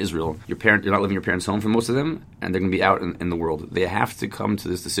 beyond the year in Israel, you're not living in your parents' home for most of them, and they're going to be out in the world. They have to come to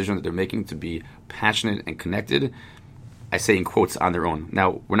this decision that they're making to be passionate and connected, I say in quotes, on their own.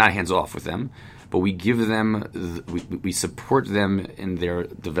 Now, we're not hands-off with them, but we give them, we support them in their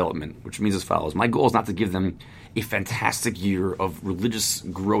development, which means as follows. My goal is not to give them a fantastic year of religious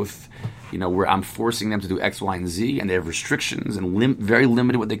growth, where I'm forcing them to do X, Y, and Z, and they have restrictions and very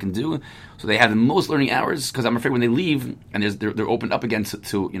limited what they can do. So they have the most learning hours, because I'm afraid when they leave and they're opened up again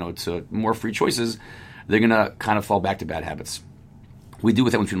to more free choices, they're going to kind of fall back to bad habits. We do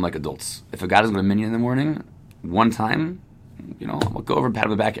with that when we treat them like adults. If a guy doesn't go to minyan in the morning, one time, I'll go over, pat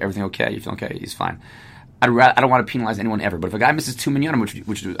him on the back, everything okay, you feel okay, he's fine. I don't want to penalize anyone ever, but if a guy misses 2 minyanim,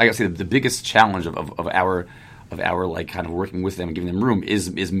 which I gotta say the biggest challenge of our like kind of working with them and giving them room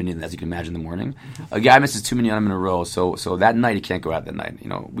is minyan, as you can imagine, in the morning. A guy misses 2 minyanim in a row, so that night he can't go out that night.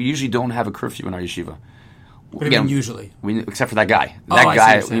 We usually don't have a curfew in our yeshiva. What do you mean usually? Except for that guy.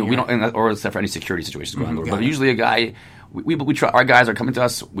 We don't, or except for any security situations going on. But usually a guy. We our guys are coming to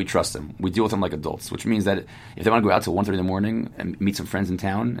us. We trust them. We deal with them like adults, which means that if they want to go out till 1:30 in the morning and meet some friends in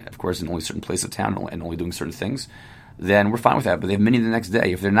town, of course, in only a certain place of town and only doing certain things, then we're fine with that. But they have many the next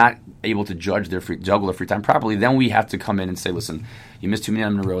day. If they're not able to juggle their free time properly, then we have to come in and say, listen, you missed 2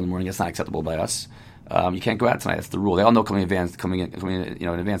 minutes in a row in the morning. That's not acceptable by us. You can't go out tonight. That's the rule. They all know coming in advance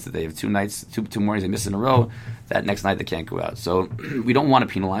that they have 2 nights, two mornings they miss in a row. That next night they can't go out. So we don't want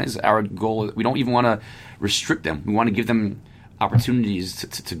to penalize. Our goal, we don't even want to restrict them. We want to give them opportunities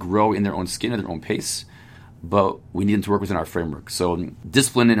to grow in their own skin at their own pace. but we need them to work within our framework. So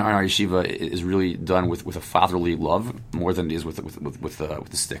discipline in our yeshiva is really done with a fatherly love more than it is with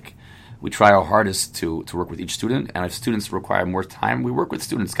the stick. We try our hardest to work with each student, and if students require more time, we work with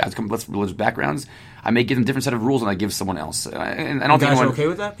students. Guys come from religious backgrounds. I may give them different set of rules than I give someone else. And I don't think guys are okay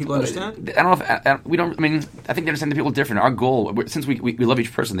with that? People understand? I don't know if we don't. I mean, I think they understand that people are different. Our goal, since we love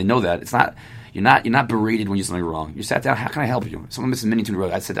each person, they know that it's not. You're not berated when you do something wrong. You sat down. How can I help you? Someone misses mini to the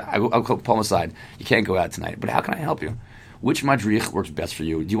road. I said, I'll pull them aside. You can't go out tonight. But how can I help you? Which madrich works best for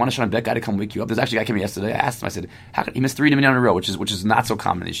you? Do you want a Shana Bet guy to come wake you up? There's actually a guy came yesterday. I asked him. I said, "How can he missed 3 minutes in a row?" Which is not so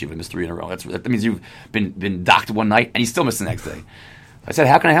common in yeshiva. He missed 3 in a row. That means you've been docked one night and he still missed the next day. I said,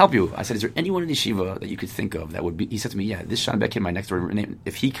 "How can I help you?" I said, "Is there anyone in yeshiva that you could think of that would be?" He said to me, "Yeah, this Shana Bet kid, my next door name.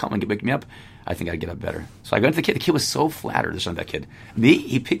 If he come and wake me up, I think I'd get up better." So I went to the kid. The kid was so flattered. The Shana Bet kid.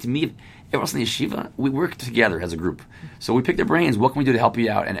 He picked me. Everyone else in the yeshiva, we work together as a group. So we pick their brains. What can we do to help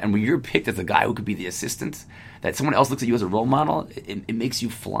you out? And when you're picked as the guy who could be the assistant, that someone else looks at you as a role model, it makes you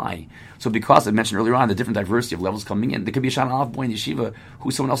fly. So because I mentioned earlier on the different diversity of levels coming in, there could be a Shana Aleph boy in yeshiva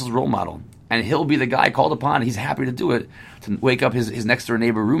who's someone else's role model. And he'll be the guy called upon. He's happy to do it, to wake up his next door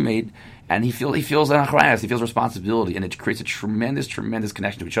neighbor roommate, and he feels an achrayas, he feels responsibility, and it creates a tremendous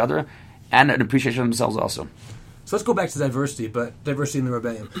connection to each other and an appreciation of themselves also. So let's go back to diversity, but diversity in the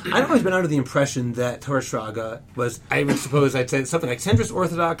Rebbeim. I've always been under the impression that Torat Shraga was, I would suppose I'd say something like centrist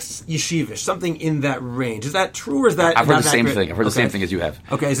Orthodox yeshivish, something in that range. Is that true, or is that I've heard the same accurate? thing. I've heard the same thing as you have.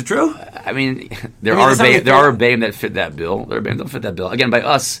 Okay, is it true? I mean, there are Rebbeim that fit that bill. There are Rebbeim that don't fit that bill. Again, by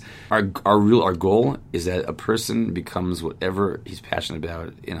us, our goal is that a person becomes whatever he's passionate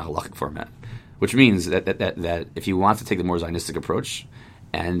about in a halakhic format, which means that if he wants to take the more Zionistic approach,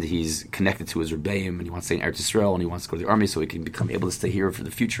 and he's connected to his Rebbeim, and he wants to stay in Eretz Yisrael, and he wants to go to the army so he can become able to stay here for the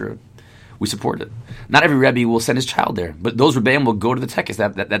future, we support it. Not every Rebbe will send his child there, but those Rebbeim will go to the tekes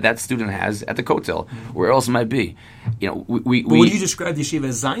that student has at the kotel, where else it might be. You know, But would you describe the yeshiva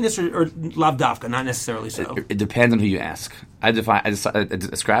as Zionist or lav davka? Not necessarily so. It depends on who you ask. I describe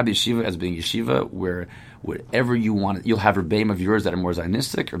the yeshiva as being yeshiva where whatever you want, you'll have Rebbeim of yours that are more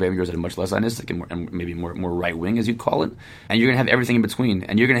Zionistic, Rebbeim of yours that are much less Zionistic, and maybe more right wing, as you'd call it. And you're going to have everything in between.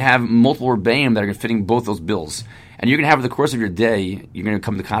 And you're going to have multiple Rebbeim that are fitting both those bills. And you're going to have, over the course of your day, you're going to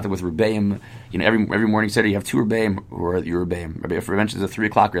come into contact with Rebbeim. You know, every morning, Seder, you have 2 Rebbeim who are your Rebbeim. Rabbi Efra mentions a 3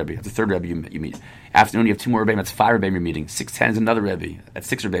 o'clock Rebbe. That's the 3rd Rebbe you meet. Afternoon, you have 2 more Rebbeim. That's 5 Rebbeim you're meeting. 6:10 is another Rebbe. That's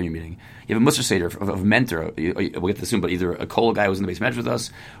 6 Rebbeim you're meeting. You have a Musar Seder of a mentor. We'll get to this soon, but either a Kol guy who's in the base measure with us,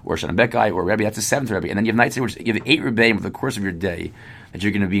 or a Shana Bet guy, or a Rebbe. That's the 7th Rebbe. And then you have night Seder, which you have 8 Rebbeim over the course of your day that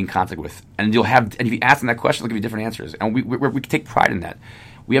you're going to be in contact with. And if you ask them that question, they'll give you different answers. And we take pride in that.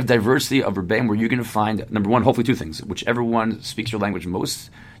 We have diversity of Rebbeim where you're going to find, number one, hopefully 2 things. Whichever one speaks your language most,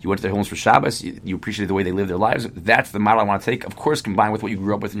 you went to their homes for Shabbos, you appreciate the way they live their lives. That's the model I want to take, of course, combined with what you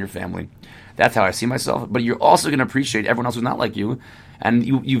grew up with in your family. That's how I see myself. But you're also going to appreciate everyone else who's not like you, and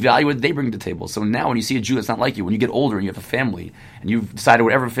you value what they bring to the table. So now when you see a Jew that's not like you, when you get older and you have a family, and you've decided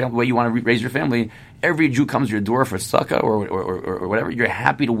whatever way you want to raise your family, every Jew comes to your door for sukkah or whatever, you're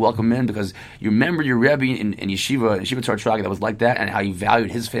happy to welcome in because you remember your Rebbe in Yeshiva Torat Shraga that was like that, and how you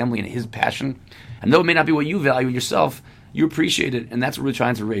valued his family and his passion. And though it may not be what you value in yourself, you appreciate it, and that's what we're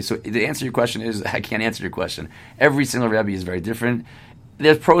trying to raise. So the answer to your question is, I can't answer your question. Every single Rebbe is very different.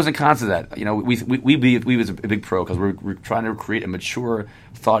 There's pros and cons to that. You know, we was a big pro because we're trying to create a mature,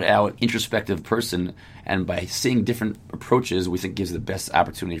 thought out, introspective person, and by seeing different approaches, we think gives the best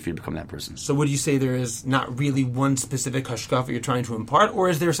opportunity for you to become that person. So would you say there is not really one specific hashkafa you're trying to impart, or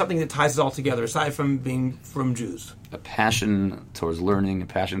is there something that ties it all together aside from being from Jews? A passion towards learning, a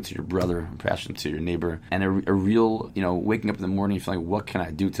passion to your brother, a passion to your neighbor, and a real, waking up in the morning feeling, what can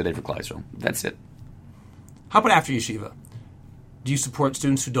I do today for Klal Yisrael? That's it. How about after yeshiva? Do you support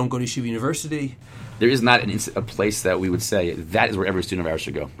students who don't go to Yeshiva University? There is not a place that we would say that is where every student of ours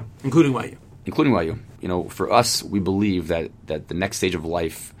should go. Including YU? Including YU. For us, we believe that the next stage of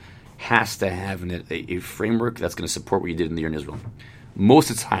life has to have in it a framework that's going to support what you did in the year in Israel. Most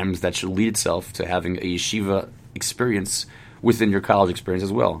of the times, that should lead itself to having a yeshiva experience within your college experience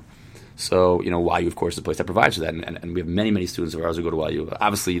as well. So, YU, of course, is the place that provides for that. And we have many, many students of ours who go to YU.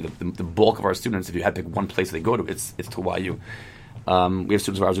 Obviously, the bulk of our students, if you had to pick one place they go to, it's to YU. We have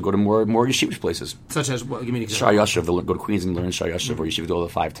students of ours who go to more yeshivish places. Such as what? Give me an example. Shar Yashav, they'll go to Queens and learn Shar Yashav, or yeshiva, go to the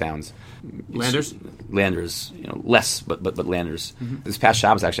 5 towns. Landers? Landers, less, but Landers. Mm-hmm. This past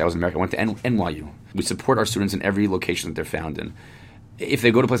Shabbos, actually, I was in America. I went to NYU. We support our students in every location that they're found in. If they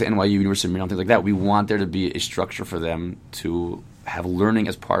go to a place like NYU, University of Maryland, things like that, we want there to be a structure for them to have learning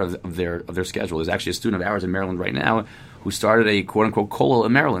as part of their schedule. There's actually a student of ours in Maryland right now who started a quote-unquote kollel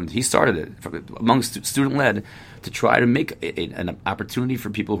in Maryland. He started it among student-led to try to make an opportunity for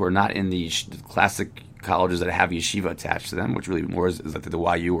people who are not in the classic colleges that have yeshiva attached to them, which really more is like the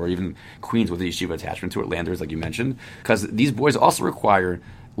YU or even Queens with the yeshiva attachment to it, Landers, like you mentioned, because these boys also require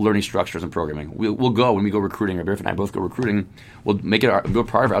learning structures and programming. We'll go, when we go recruiting, Rabbi and I both go recruiting, we'll make it a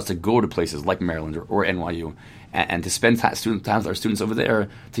part of us to go to places like Maryland or NYU and to spend time with our students over there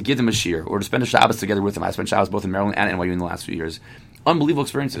to give them a shiur or to spend a Shabbos together with them. I spent Shabbos both in Maryland and NYU in the last few years. Unbelievable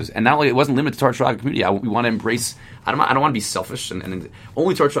experiences. And not only, it wasn't limited to Torat Shraga community. We want to embrace, I don't want to be selfish, and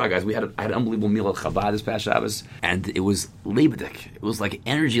only Torat Shraga guys. I had an unbelievable meal at Chabad this past Shabbos, and it was lebedik. It was like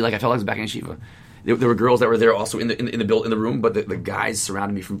energy, like I felt like I was back in yeshiva. There were girls that were there also in the room, but the guys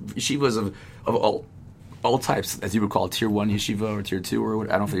surrounded me from yeshivas of all types, as you would call it, tier 1 yeshiva or tier 2 or I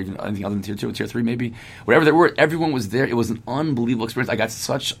don't know if even anything other than tier 2 or tier 3 maybe. Whatever there were, everyone was there. It was an unbelievable experience. I got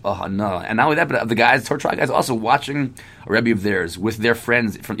such a hana. And not only that, but the guys, Torat Shraga guys, also watching a Rebbe of theirs with their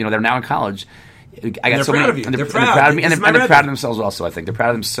friends from, they're now in college. I got so many, and they're proud of me, and they're proud of themselves also, I think. They're proud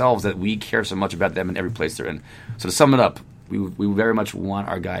of themselves that we care so much about them in every place they're in. So to sum it up, we very much want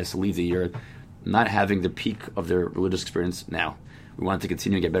our guys to leave the year not having the peak of their religious experience now. We want it to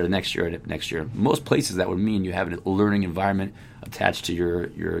continue to get better next year. Most places that would mean you have a learning environment attached to your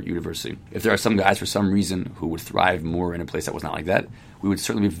university. If there are some guys for some reason who would thrive more in a place that was not like that, we would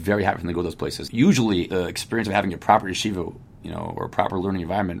certainly be very happy for them to go to those places. Usually, the experience of having a proper yeshiva, or a proper learning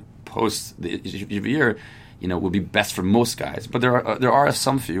environment post the yeshiva year, will be best for most guys. But there are a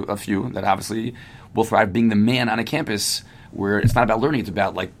few that obviously will thrive being the man on a campus, where it's not about learning, it's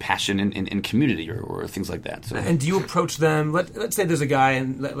about like passion in community or things like that. So. And do you approach them, let's say there's a guy,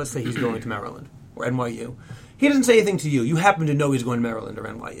 and let's say he's going to Maryland or NYU. He doesn't say anything to you. You happen to know he's going to Maryland or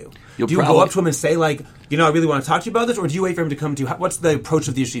NYU. Do you go up to him and say, like, I really want to talk to you about this, or do you wait for him to come to you? What's the approach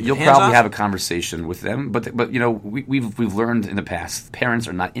of the yeshiva? You'll probably have a conversation with them, but we've learned in the past, parents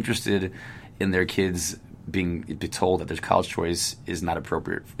are not interested in their kids being told that their college choice is not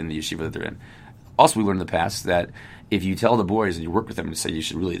appropriate in the yeshiva that they're in. Also, we learned in the past that if you tell the boys and you work with them and say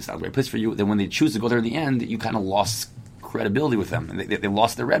it's not the right place for you, then when they choose to go there in the end, you kind of lost credibility with them. And they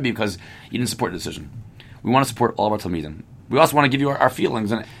lost their Rebbe because you didn't support the decision. We want to support all of our Talmidim. We also want to give you our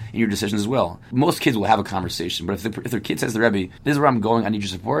feelings in your decisions as well. Most kids will have a conversation, but if their kid says to the Rebbe, this is where I'm going, I need your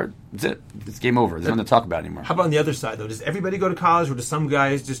support, that's it. It's game over. There's nothing to talk about anymore. How about on the other side, though? Does everybody go to college, or do some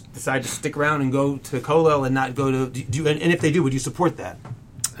guys just decide to stick around and go to Kollel and not go to... and if they do, would you support that?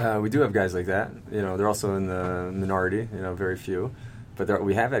 We do have guys like that. They're also in the minority, very few. But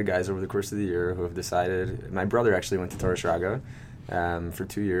we have had guys over the course of the year who have decided... My brother actually went to Torat Shraga for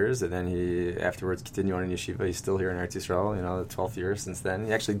 2 years, and then he afterwards continued on in yeshiva. He's still here in Eretz Yisrael, the 12th year since then.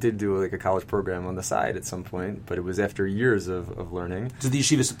 He actually did do a college program on the side at some point, but it was after years of learning. Does the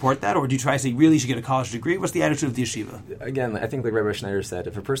yeshiva support that, or do you try to say, really, you should get a college degree? What's the attitude of the yeshiva? Again, I think like Rabbi Schneider said,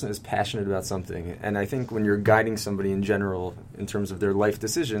 if a person is passionate about something, and I think when you're guiding somebody in general in terms of their life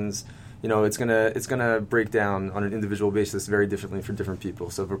decisions, it's gonna break down on an individual basis very differently for different people.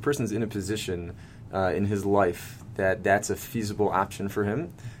 So if a person's in a position in his life that's a feasible option for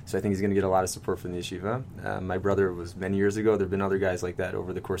him, so I think he's going to get a lot of support from the yeshiva. My brother was many years ago. There have been other guys like that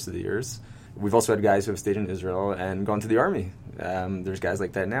over the course of the years. We've also had guys who have stayed in Israel and gone to the army. There's guys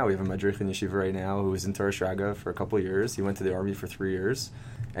like that now. We have a madrich in yeshiva right now who was in Torat Shraga for a couple of years. He went to the army for 3 years,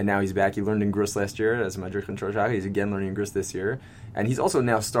 and now he's back. He learned in Grus last year as a madrich in Torat Shraga. He's again learning in Grus this year. And he's also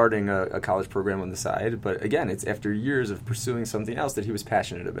now starting a college program on the side. But again, it's after years of pursuing something else that he was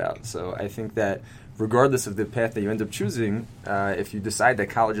passionate about. So I think that regardless of the path that you end up choosing, if you decide that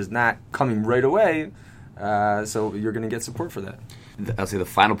college is not coming right away, so you're going to get support for that. I'll say the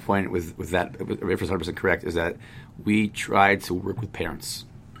final point with that, if it's 100% correct, is that we try to work with parents.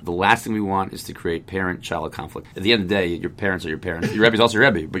 The last thing we want is to create parent-child conflict. At the end of the day, your parents are your parents. Your Rebbe is also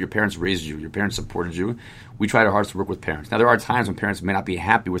your Rebbe, but your parents raised you. Your parents supported you. We try our hardest to work with parents. Now, there are times when parents may not be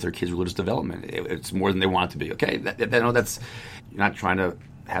happy with their kids' religious development. It's more than they want it to be. Okay, that's you're not trying to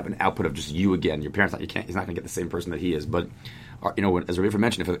have an output of just you again. Your parents, he's not going to get the same person that he is. But as Rabbi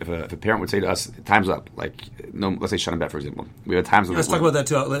mentioned, if a parent would say to us, "Time's up," let's say Shana Bet, for example, we have times. Let's talk about that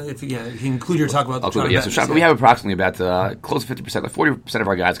too. If you include your talk about Shana Bet. So we have approximately about close to 50%, like 40% of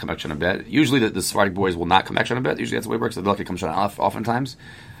our guys come back Shana Bet. Usually, the Sephardic boys will not come back Shana Bet. Usually, that's the way it works. They'll come Shana Aleph oftentimes.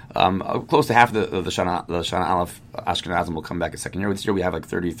 Close to half of the Shana Aleph Ashkenazim will come back a second year. This year we have like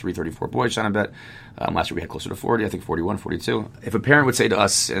 33, 34 boys Shana Bet. Last year we had closer to 40, I think 41, 42. If a parent would say to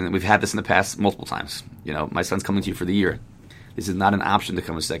us, and we've had this in the past multiple times, my son's coming to you for the year. This is not an option to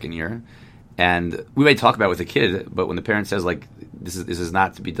come a second year. And we may talk about it with the kid, but when the parent says, like, this is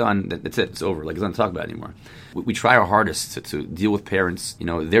not to be done, that's it. It's over. Like, it's not to talk about it anymore. We try our hardest to deal with parents.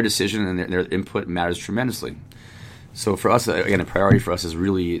 Their decision and their input matters tremendously. So for us, again, a priority for us is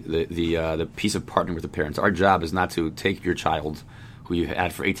really the piece of partnering with the parents. Our job is not to take your child, who you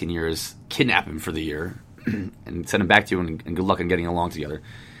had for 18 years, kidnap him for the year, and send him back to you, and good luck in getting along together.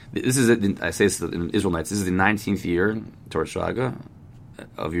 This is, I say this in Israel Nights, this is the 19th year, Torat Shraga,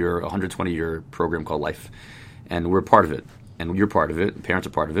 of your 120-year program called Life. And we're part of it. And you're part of it, parents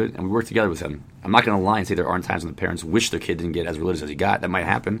are part of it, and we work together with them. I'm not going to lie and say there aren't times when the parents wish their kid didn't get as religious as he got. That might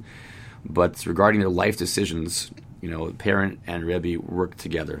happen. But regarding their life decisions, parent and Rebbe work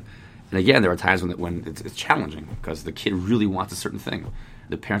together. And again, there are times when it's challenging because the kid really wants a certain thing.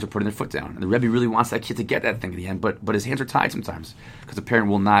 The parents are putting their foot down. And the Rebbe really wants that kid to get that thing at the end, but his hands are tied sometimes because the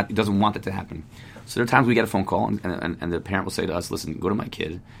parent he doesn't want that to happen. So there are times we get a phone call and the parent will say to us, listen, go to my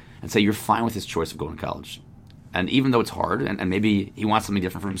kid and say you're fine with his choice of going to college. And even though it's hard and maybe he wants something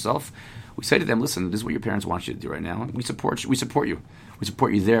different for himself, we say to them, listen, this is what your parents want you to do right now. We support you. We support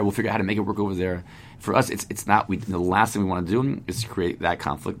you there. We'll figure out how to make it work over there. For us, it's not. The last thing we want to do is to create that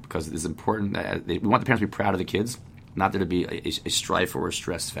conflict because it's important. We want the parents to be proud of the kids, not there to be a strife or a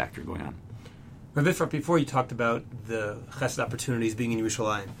stress factor going on. Rav Yitzchak, before you talked about the chesed opportunities being in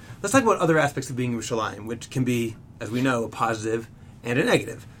Yerushalayim, let's talk about other aspects of being in Yerushalayim, which can be, as we know, a positive and a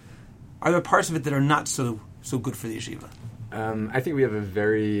negative. Are there parts of it that are not so good for the yeshiva? I think we have a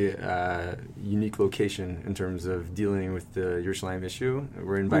very unique location in terms of dealing with the Yerushalayim issue.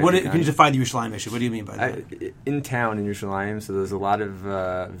 We're in can you define the Yerushalayim issue? What do you mean by that? In town in Yerushalayim, so there's a lot of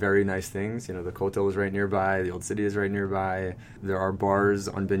very nice things. The Kotel is right nearby, the Old City is right nearby. There are bars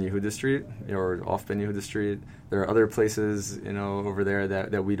on Ben Yehuda Street or off Ben Yehuda Street. There are other places, over there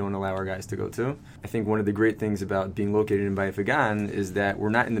that we don't allow our guys to go to. I think one of the great things about being located in Bayit Vegan is that we're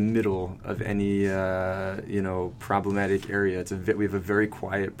not in the middle of any, problematic area. We have a very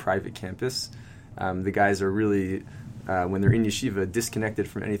quiet, private campus. The guys are really, when they're in yeshiva, disconnected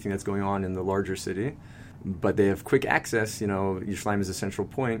from anything that's going on in the larger city. But they have quick access. Yerushalayim is a central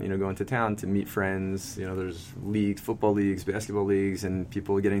point. Go into town to meet friends. There's leagues, football leagues, basketball leagues, and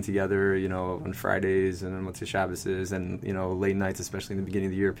people getting together. On Fridays and on Motzei Shabbos, and late nights, especially in the beginning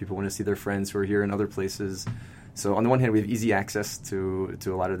of the year, people want to see their friends who are here in other places. So on the one hand, we have easy access to a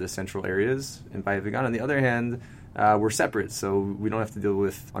lot of the central areas in Bayit Vegan. On the other hand, we're separate, so we don't have to deal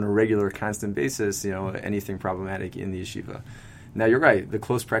with on a regular, constant basis. Anything problematic in the yeshiva. Now, you're right. The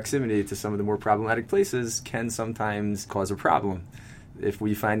close proximity to some of the more problematic places can sometimes cause a problem. If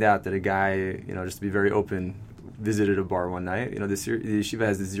we find out that a guy, just to be very open, visited a bar one night, the yeshiva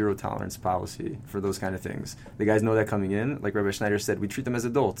has the zero tolerance policy for those kind of things. The guys know that coming in. Like Rabbi Schneider said, we treat them as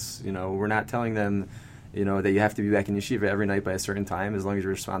adults. We're not telling them, that you have to be back in yeshiva every night by a certain time. As long as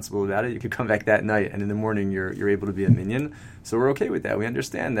you're responsible about it, you could come back that night, and in the morning you're able to be a minyan. So we're okay with that. We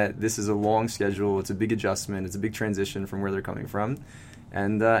understand that this is a long schedule. It's a big adjustment. It's a big transition from where they're coming from,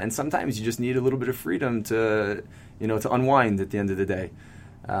 and sometimes you just need a little bit of freedom to unwind at the end of the day.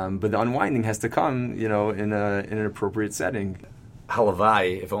 But the unwinding has to come, in an appropriate setting.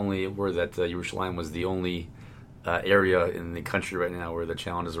 Halavai, if only it were that Yerushalayim was the only area in the country right now where the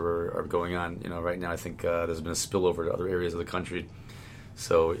challenges are going on. Right now I think there's been a spillover to other areas of the country.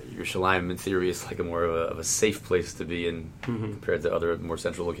 So Yerushalayim, in theory, is like a more of a safe place to be in compared to other more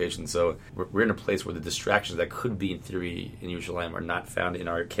central locations. So we're in a place where the distractions that could be, in theory, in Yerushalayim are not found in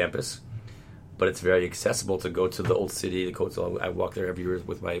our campus. But it's very accessible to go to the Old City, the Kotel. I walk there every year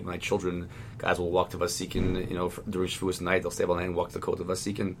with my children. Guys will walk to Vasikin, during Shavuos night. They'll stay up all night and walk to the Kotel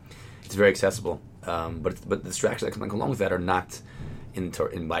Vasikin. It's very accessible. But the distractions that come along with that are not in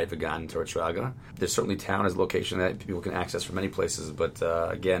Bayit Vegan, Torat Shraga. There's certainly town as a location that people can access from many places. But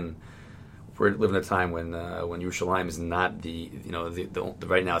again, we're living in a time when Yerushalayim is not the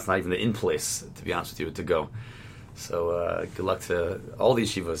right now. It's not even the in place, to be honest with you, to go. So good luck to all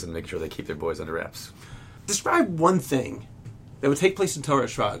these yeshivas and make sure they keep their boys under wraps. Describe one thing that would take place in Torat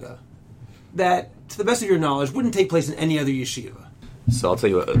Shraga that, to the best of your knowledge, wouldn't take place in any other yeshiva. So I'll tell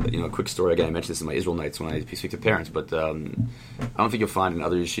you a quick story. Again, I mentioned this in my Israel nights when I speak to parents, but I don't think you'll find in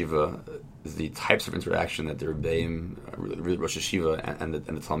other yeshiva the types of interaction that the Rebbeim, really Rosh Yeshiva, and the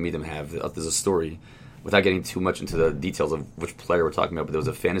Talmidim have. There's a story, without getting too much into the details of which player we're talking about, but there was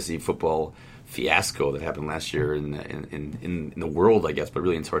a fantasy football fiasco that happened last year in the world, I guess, but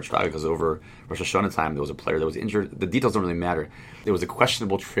really in Torat Shraga, because over Rosh Hashanah time there was a player that was injured. The details don't really matter. There was a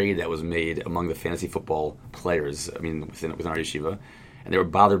questionable trade that was made among the fantasy football players, within our yeshiva, and they were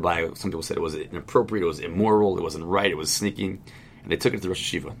bothered by, some people said it was inappropriate, it was immoral, it wasn't right, it was sneaking, and they took it to the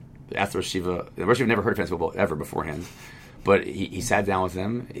Rosh Yeshiva. They asked the Rosh Yeshiva, the Rosh Yeshiva never heard of fantasy football ever beforehand, but he sat down with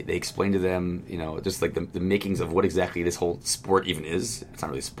them. They explained to them, just like the makings of what exactly this whole sport even is. It's not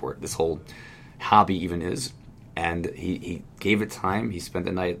really a sport. This whole hobby even is. And he gave it time. He spent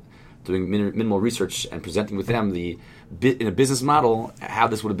the night doing minimal research and presenting with them in a business model how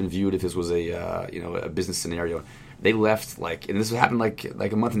this would have been viewed if this was a business scenario. They left and this happened like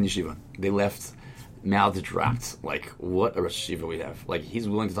a month in yeshiva. They left mouths dropped. Like, what a Rosh Yeshiva we have. Like, he's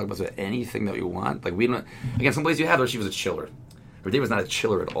willing to talk about anything that we want. Like, we don't. Again, some places you have Rosh Yeshiva's a chiller, but David's not a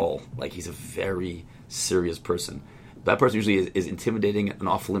chiller at all. Like, he's a very serious person. That person usually is intimidating and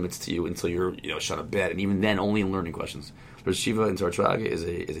off limits to you until you're shut up bed, and even then only in learning questions. Rosh Yeshiva in Torat Shraga is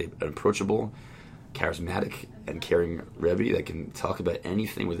an approachable, charismatic, and caring Rebbe that can talk about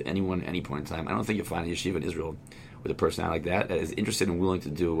anything with anyone at any point in time. I don't think you'll find a yeshiva in Israel with a personality like that is interested and willing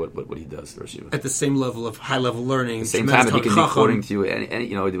to do what he does. At the same level of high level learning, at the same time that he can be quoting to you,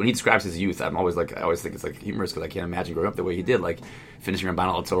 and when he describes his youth, I always think it's like humorous because I can't imagine growing up the way he did, like finishing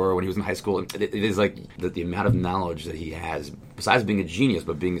Ramban Torah when he was in high school. It is like the amount of knowledge that he has, besides being a genius,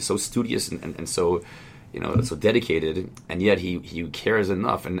 but being so studious and so so dedicated, and yet he cares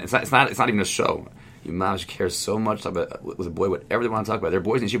enough, and it's not even a show. Yimaj cares so much about with a boy whatever they want to talk about. They're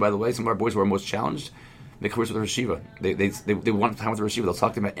boys in yeshiva, by the way. Some of our boys who are most challenged, they careers with the Rosh Yeshiva. They want time with the Rosh Yeshiva. They'll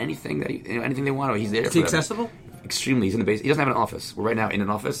talk to him about anything anything they want. He's there. Is he accessible? Extremely. He's in the base. He doesn't have an office. We're right now in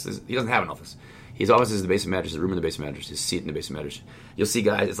an office. He doesn't have an office. His office is the base of Medrash, the room in the base of Medrash, his seat in the base of Medrash. You'll see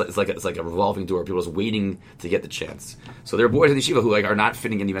guys. It's like a revolving door. People are just waiting to get the chance. So there are boys in the yeshiva who are not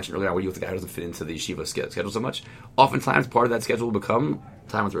fitting in. You mentioned earlier, where you with the guy who doesn't fit into the yeshiva schedule so much. Oftentimes, part of that schedule will become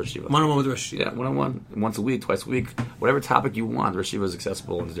time with the Rosh Yeshiva. One-on-one with the Rosh Yeshiva. Yeah, one-on-one, once a week, twice a week, whatever topic you want. The Rosh Yeshiva is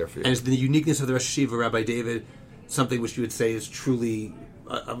accessible and is there for you. And is the uniqueness of the Rosh Yeshiva, Rabbi David, something which you would say is truly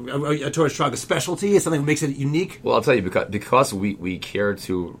a Torat Shraga specialty? Is something that makes it unique? Well, I'll tell you, because we care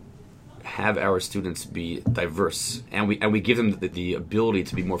to have our students be diverse, and we give them the ability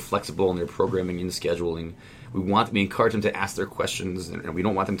to be more flexible in their programming and scheduling. We encourage them to ask their questions, and we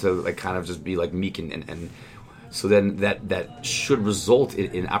don't want them to kind of just be meek and so then that should result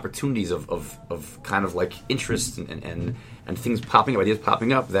in opportunities of kind of interest and things popping up, ideas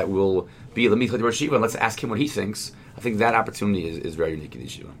popping up that will be, let me tell you Rosh Yeshiva and let's ask him what he thinks. I think that opportunity is very unique in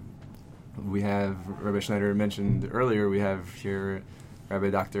yeshiva. We have, Rabbi Schneider mentioned earlier, we have here Rabbi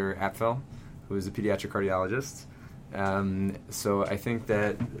Dr. Apfel, who is a pediatric cardiologist. So I think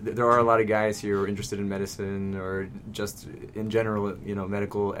that there are a lot of guys here who are interested in medicine or just in general,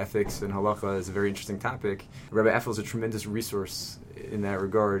 medical ethics and halacha is a very interesting topic. Rabbi Apfel is a tremendous resource in that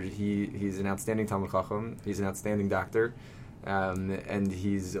regard. He's an outstanding Talmid Chacham. He's an outstanding doctor. And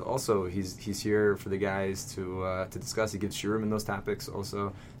he's here for the guys to discuss. He gives shiurim in those topics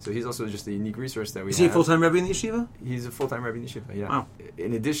also. So he's also just a unique resource that we have. Is he a full-time Rebbe in the yeshiva? He's a full-time Rebbe in the yeshiva, yeah. Wow.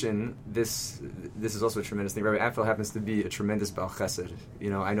 In addition, this is also a tremendous thing. Rabbi Apfel happens to be a tremendous Baal Chesed.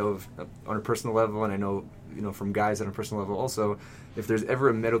 I know on a personal level, and I know from guys on a personal level also, if there's ever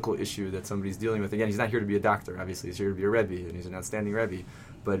a medical issue that somebody's dealing with, again, he's not here to be a doctor, obviously. He's here to be a Rebbe, and he's an outstanding Rebbe.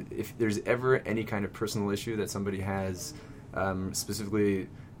 But if there's ever any kind of personal issue that somebody has, specifically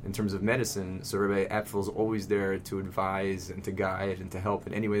in terms of medicine, so Rabbi Apfel is always there to advise and to guide and to help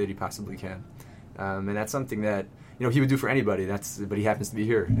in any way that he possibly can. And that's something that he would do for anybody. But he happens to be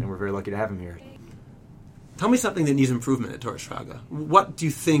here, and we're very lucky to have him here. Tell me something that needs improvement at Torat Shraga. What do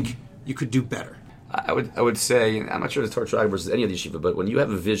you think you could do better? I would say, I'm not sure it's Torat Shraga versus any other yeshiva, but when you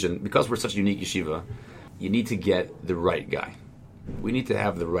have a vision, because we're such a unique yeshiva, you need to get the right guy. We need to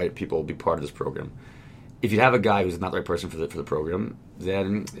have the right people be part of this program. If you have a guy who's not the right person for the program,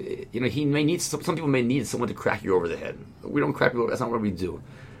 then he may need some people may need someone to crack you over the head. We don't crack people. That's not what we do.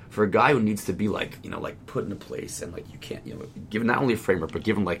 For a guy who needs to be put into place and you can't give him not only a framework but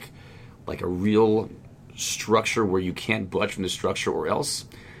give him like a real structure where you can't budge from the structure or else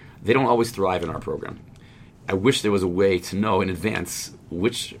they don't always thrive in our program. I wish there was a way to know in advance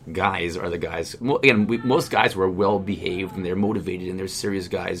which guys are the guys. Again, most guys who are well behaved and they're motivated and they're serious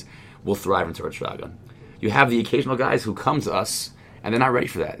guys will thrive in Torat Shraga. You have the occasional guys who come to us and they're not ready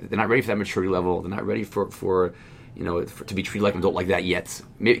for that. They're not ready for that maturity level. They're not ready for to be treated like an adult like that yet.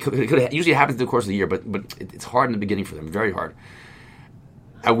 Maybe it usually happens in the course of the year, but it's hard in the beginning for them, very hard.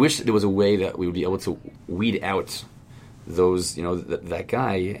 I wish there was a way that we would be able to weed out those, that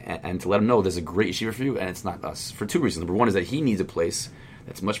guy and to let him know there's a great yeshiva for you and it's not us. For two reasons. Number one is that he needs a place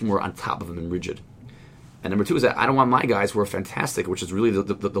that's much more on top of him and rigid. And number two is that I don't want my guys who are fantastic, which is really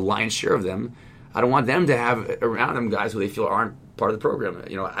the lion's share of them, I don't want them to have around them guys who they feel aren't part of the program.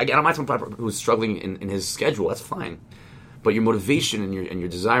 I don't mind someone who's struggling in his schedule. That's fine, but your motivation and your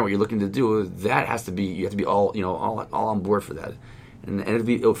desire, what you're looking to do, that has to be. You have to be all on board for that. And it'll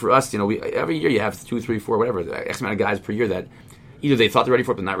be for us. We every year you have 2, 3, 4, whatever X amount of guys per year that either they thought they're ready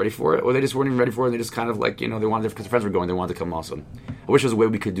for it but not ready for it, or they just weren't even ready for it. And they just kind of like, they wanted, because their friends were going, they wanted to come also. I wish there was a way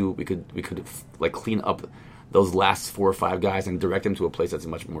we could like clean up those last 4 or 5 guys and direct them to a place that's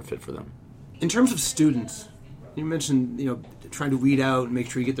much more fit for them. In terms of students, you mentioned trying to weed out and make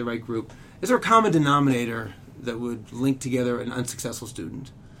sure you get the right group. Is there a common denominator that would link together an unsuccessful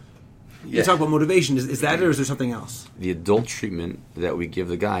student? You talk about motivation. Is that it, or is there something else? The adult treatment that we give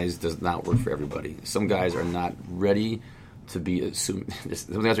the guys does not work for everybody. Some guys are not ready to be assumed.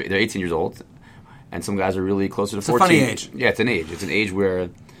 Some guys they're 18 years old, and some guys are really closer to 14. It's a funny age. Yeah, it's an age. It's an age where,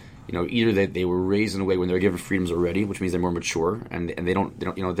 either they were raised in a way when they were given freedoms already, which means they're more mature and they don't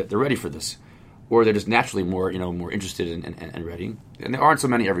they're ready for this, or they're just naturally more more interested and ready. And there aren't so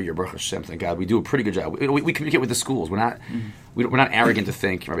many every year, Baruch Hashem, thank God. We do a pretty good job. We communicate with the schools. We're not we're not arrogant to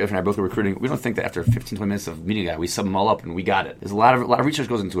think. My wife and I both are recruiting. We don't think that after 15, 20 minutes of meeting a guy, we sub them all up and we got it. There's a lot of research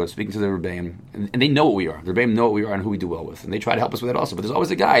goes into it, speaking to the Rebbeim, and they know what we are. The Rebbeim know what we are and who we do well with, and they try to help us with that also. But there's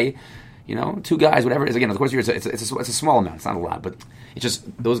always a guy, 2 guys, whatever it is. Again, of course, it's a small amount. It's not a lot, but it's just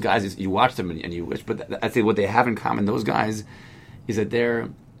those guys. You watch them and you wish. But I'd say what they have in common, those guys, is that they're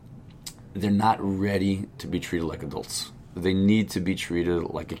not ready to be treated like adults. They need to be treated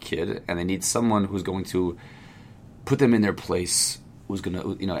like a kid, and they need someone who's going to put them in their place. Who's going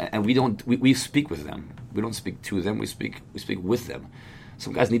to, and we speak with them. We don't speak to them. We speak with them.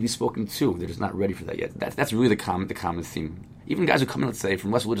 Some guys need to be spoken to. They're just not ready for that yet. That's really the common theme. Even guys who come in, let's say,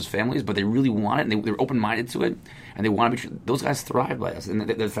 from less religious families, but they really want it, and they're open-minded to it, and they want to be treated. Those guys thrive by us, and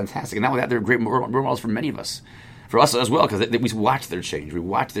they're fantastic. And not only that, they're great role models for many of us. For us as well, because we watch their change. We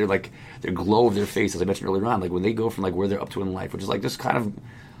watch their glow of their face, as I mentioned earlier on, like when they go from where they're up to in life, which is just kind of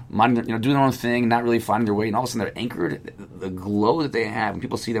minding, doing their own thing, not really finding their way, and all of a sudden they're anchored. The glow that they have, when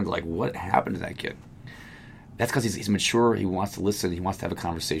people see them, they're like, "What happened to that kid?" That's because he's mature. He wants to listen. He wants to have a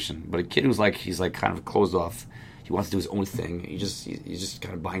conversation. But a kid who's he's kind of closed off. He wants to do his own thing. He's just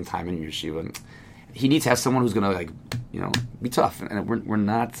kind of buying time in your yeshiva. He needs to have someone who's going to be tough. And we're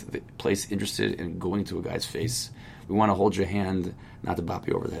not the place interested in going to a guy's face. We want to hold your hand, not to bop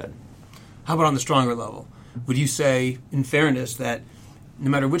you over the head. How about on the stronger level? Would you say, in fairness, that no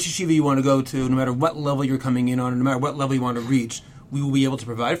matter which yeshiva you want to go to, no matter what level you're coming in on, no matter what level you want to reach, we will be able to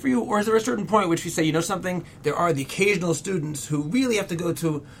provide for you? Or is there a certain point at which we say, something, there are the occasional students who really have to go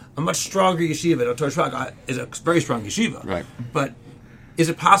to a much stronger yeshiva. Torat Shraga is a very strong yeshiva. Right. But is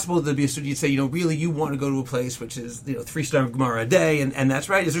it possible that there'd be a student you'd say, really you want to go to a place which is, 3 star Gemara a day, and that's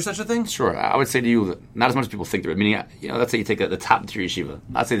right? Is there such a thing? Sure. I would say to you that not as much as people think there. Meaning, let's say you take the top tier yeshiva.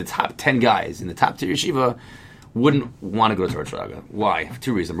 I'd say the top 10 guys in the top tier yeshiva wouldn't want to go to Torat Shraga. Why? For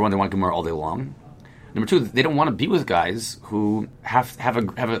 2 reasons. Number 1, they want Gemara all day long. Number 2, they don't want to be with guys who have a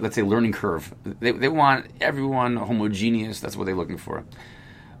let's say learning curve. They want everyone homogeneous. That's what they're looking for.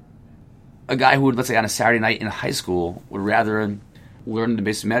 A guy who would, let's say, on a Saturday night in high school would rather learn the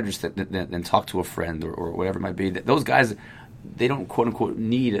basic medrash than talk to a friend or whatever it might be. Those guys, they don't quote unquote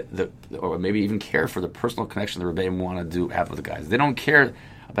need or maybe even care for the personal connection the Rebbeim want to have with the guys. They don't care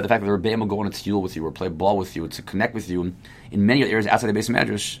about the fact that the Rebbeim will go on a tiyul with you or play ball with you to connect with you in many areas outside the basic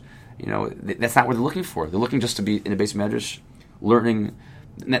medrash. That's not what they're looking for. They're looking just to be in the basic medrash, learning.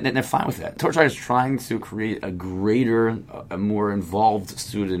 And they're fine with that. Torat Shraga is trying to create a greater, a more involved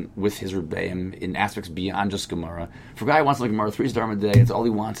student with his Rebbeim in aspects beyond just Gemara. For a guy who wants to learn Gemara 3 Sdarim a day, it's all he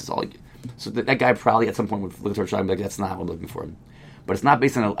wants. So that guy probably at some point would look at Torat Shraga and be like, that's not what I'm looking for. But it's not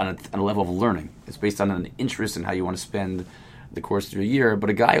based on a level of learning. It's based on an interest in how you want to spend the course of your year. But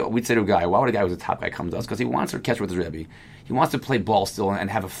we'd say to a guy, why would a guy who's a top guy come to us? Because he wants to catch with his Rebbe. He wants to play ball still and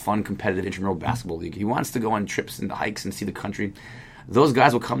have a fun, competitive intramural basketball league. He wants to go on trips and hikes and see the country. Those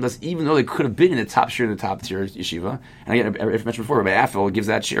guys will come to us even though they could have been in the top tier yeshiva. And again, I mentioned before, Rabbi Affel gives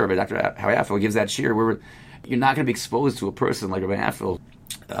that share. Dr. Howie Affel gives that share where you're not going to be exposed to a person like Rabbi Affel.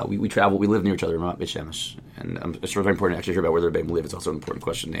 We travel, we live near each other in Ramat Beit Shemesh. And it's very important to actually hear about where the Rebbeim live. It's also an important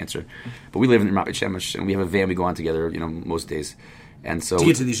question to answer. But we live in Ramat Beit Shemesh, and we have a van we go on together, most days. And so to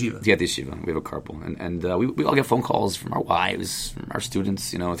get to the yeshiva. To get to the yeshiva. We have a carpool. And we all get phone calls from our wives, from our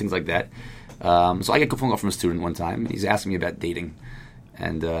students, things like that. So I get a phone call from a student one time. He's asking me about dating.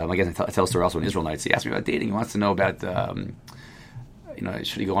 And I guess I tell a story also in Israel nights. He asked me about dating. He wants to know about,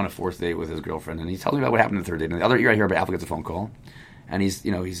 should he go on a 4th date with his girlfriend? And he tells me about what happened on the 3rd date. And the other year I hear about Apple gets a phone call. And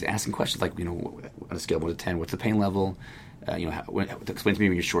he's asking questions like, on a scale of 1 to 10, what's the pain level? Explain to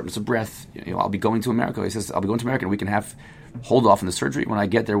me your shortness of breath. I'll be going to America. He says, I'll be going to America and we can hold off on the surgery. When I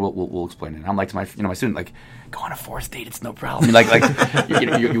get there, we'll explain it. And I'm like to my student, go on a 4th date. It's no problem.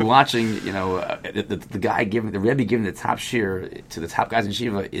 You're watching, the guy the Rebbe giving the top shir to the top guys in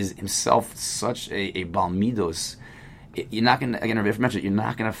Shiva is himself such a balmidos. You're not going to, again, if I mentioned, you're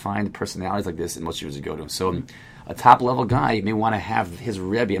not going to find personalities like this in most shivas you go to. So a top-level guy may want to have his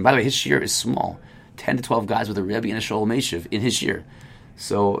Rebbe. And by the way, his shir is small. 10 to 12 guys with a Rebbe and a Sholem Meshiv in his shir.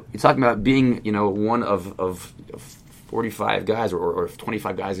 So you're talking about being, one of 45 guys or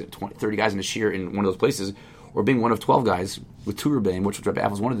 25 guys, 30 guys in a shir in one of those places, or being one of 12 guys with two Rebbeim, which Rabbi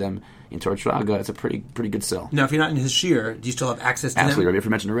Apple is one of them, in Torat Shraga. It's a pretty good sell. Now, if you're not in his shir, do you still have access to Absolutely, him? Rabbi, if you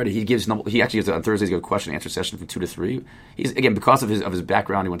mentioned already, he actually gives on Thursdays a question and answer session from 2 to 3. He's, again, because of his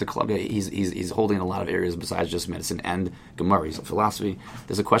background, he went to club. He's holding in a lot of areas besides just medicine and Gemara. He's philosophy.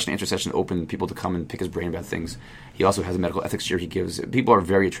 There's a question and answer session open, people to come and pick his brain about things. He also has a medical ethics shir he gives. People are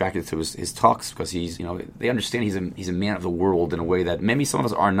very attracted to his talks because they understand he's a man of the world in a way that maybe some of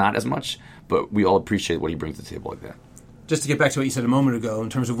us are not as much, but we all appreciate what he brings to the table like that. Just to get back to what you said a moment ago in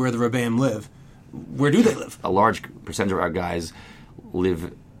terms of where the Rebbeim live, where do they live? A large percentage of our guys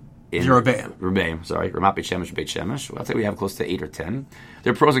live in Rebbeim, Ramat Beit Shemesh, Beit Shemesh. I'll say we have close to 8 or 10.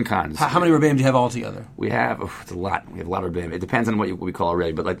 There are pros and cons. How many Rebbeim do you have altogether? We have it's a lot. We have a lot of Rebbeim. It depends on what we call a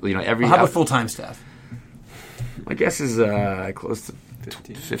Rebbe, but every. How about full-time staff? My guess is close to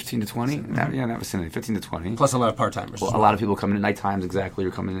 15 to 20. That vicinity, 15 to 20. Plus a lot of part-timers. Well, a lot of people come in at night times, exactly,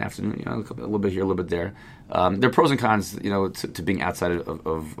 or come in the afternoon, a little bit here, a little bit there. There are pros and cons, to being outside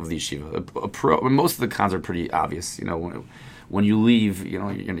of the yeshiva. Most of the cons are pretty obvious. When you leave,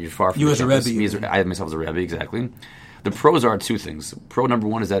 you're far from you as a Rebbe. I myself as a Rebbe, exactly. The pros are two things. Pro number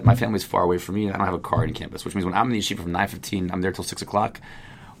one is that my family's far away from me, and I don't have a car in campus, which means when I'm in the yeshiva from 9:15, I'm there till 6 o'clock.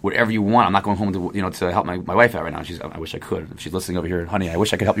 Whatever you want. I'm not going home to help my wife out right now. I wish I could. If she's listening over here, honey, I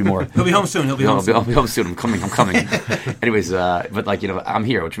wish I could help you more. He'll be home soon. I'll be home soon. I'm coming. Anyways, but I'm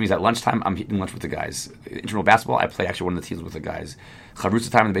here, which means at lunchtime I'm eating lunch with the guys. Intramural basketball, I play actually one of the teams with the guys.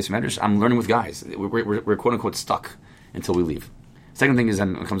 Chavrusa time in the basement medrash, I'm learning with guys. We're quote unquote stuck until we leave. Second thing is,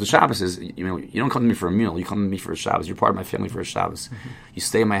 then when it comes to Shabbos, is you don't come to me for a meal. You come to me for a Shabbos. You're part of my family for a Shabbos. Mm-hmm. You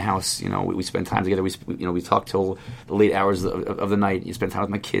stay in my house. We spend time together. We talk till the late hours of the night. You spend time with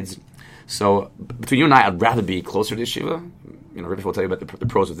my kids. So between you and I'd rather be closer to Yeshiva. Rippish will tell you about the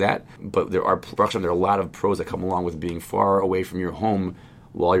pros of that. But there are a lot of pros that come along with being far away from your home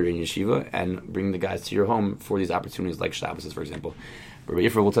while you're in Yeshiva and bringing the guys to your home for these opportunities like Shabbos, for example. Rabbi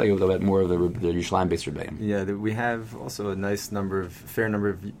Yifra will tell you about more of the Yerushalayim-based Rebbeim. Yeah, we have also a fair number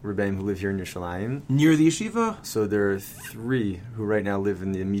of Rebbeim who live here in Yerushalayim. Near the yeshiva? So there are 3 who right now live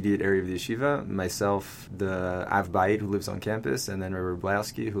in the immediate area of the yeshiva. Myself, the Av Bayit, who lives on campus, and then Rabbi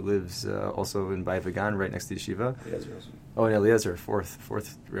Blowski, who lives also in Bayit Vagan, right next to yeshiva. And Eliezer,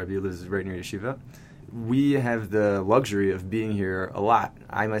 fourth Rebbe, lives right near yeshiva. We have the luxury of being here a lot.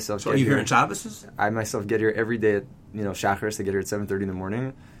 I myself. So are you here on Shabbos? I myself get here every day at Shacharis. I get here at 7:30 in the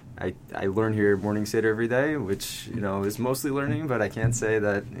morning. I learn here morning seder every day, which is mostly learning, but I can't say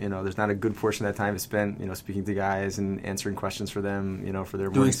that there's not a good portion of that time is spent speaking to guys and answering questions for them for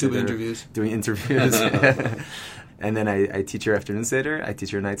their morning seder, doing interviews. And then I teach your afternoon seder. I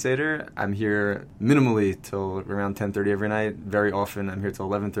teach your night seder. I'm here minimally till around 10:30 every night. Very often I'm here till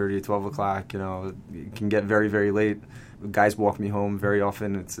 11:30, 12 o'clock. It can get very, very late. Guys walk me home very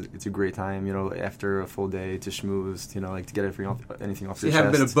often. It's a great time, after a full day to schmooze, to get anything off your chest. You have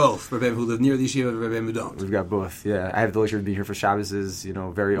a bit of both, Rebbeim who live near the yeshiva and Rebbeim who don't. We've got both, yeah. I have the luxury of being here for Shabbos,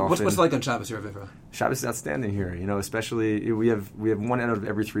 very often. What's it like on Shabbos here, Rebbeim? Shabbos is outstanding here, especially we have 1 out of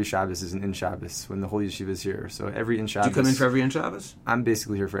every 3 Shabbos is an in Shabbos when the whole yeshiva is here. So every in Shabbos. Do you come in for every in Shabbos? I'm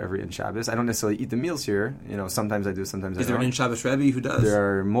basically here for every in Shabbos. I don't necessarily eat the meals here. Sometimes I do, sometimes I don't. Is there an in Shabbos Rebbe who does?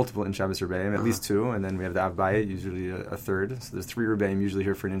 There are multiple in Shabbos Rebbeim, at least 2, and then we have the Av Bayit, usually a third. So there's 3 Rebbeim usually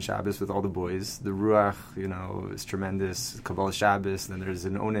here for an in Shabbos with all the boys. The Ruach, is tremendous. Kabbalah Shabbos. Then there's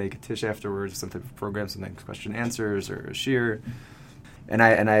an Oneg Tish afterwards, some type of program, sometimes question answers or a shir. And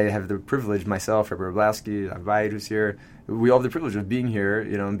I have the privilege myself, Rabbi Blowski, Avayid, who's here. We all have the privilege of being here,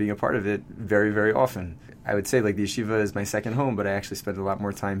 and being a part of it very, very often. I would say the yeshiva is my second home, but I actually spend a lot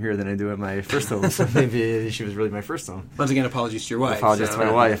more time here than I do at my first home. So maybe the yeshiva is really my first home. Once again, apologies to your wife. Apologies to my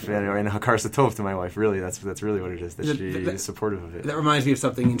wife, and Hakar Satov to my wife. Really, that's really what it is. That she is supportive of it. That reminds me of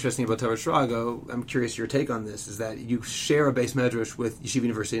something interesting about Torat Shraga. I'm curious your take on this. Is that you share a base medrash with Yeshiva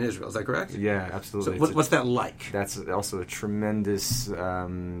University in Israel? Is that correct? Yeah, absolutely. So what's that like? That's also a tremendous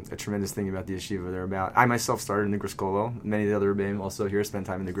thing about the yeshiva. I myself started in the Gris Kolo. Many of the other Rebbeim also here spent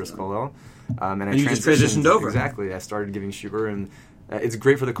time in the Gris Kolo. And you just transitioned over. Exactly. I started giving shiur, and it's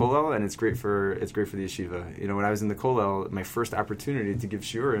great for the kollel, and it's great for the yeshiva. When I was in the kollel, my first opportunity to give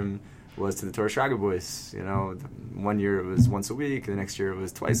shiurim was to the Torat Shraga boys. You know, one year it was once a week, the next year it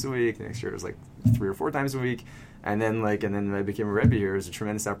was twice a week, the next year it was like 3 or 4 times a week, and then I became a Rebbe here. It was a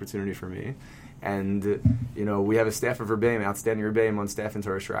tremendous opportunity for me. And, you know, we have a staff of Rebbeim, outstanding Rebbeim on staff in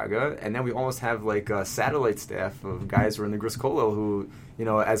Torat Shraga, and then we almost have like a satellite staff of guys who are in the Gris Kollel who, you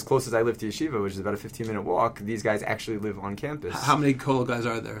know, as close as I live to Yeshiva, which is about a 15-minute walk, these guys actually live on campus. How many Kollel guys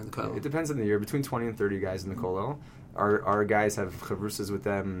are there in the Kollel? It depends on the year, between 20 and 30 guys in the Kollel. Our guys have chavrusas with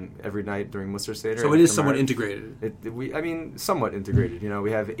them every night during Musar Seder. So it is somewhat integrated. Somewhat integrated. You know,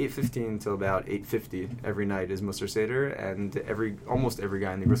 we have 8:15 till about 8:50 every night is Musar Seder, and almost every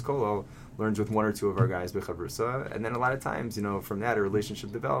guy in the Gris Kollel learns with 1 or 2 of our guys b'chavrusa. And then a lot of times, you know, from that a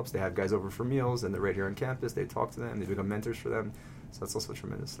relationship develops. They have guys over for meals, and they're right here on campus. They talk to them. They become mentors for them. So that's also a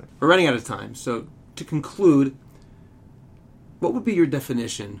tremendous thing. We're running out of time. So to conclude, what would be your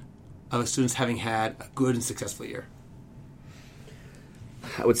definition of a student's having had a good and successful year?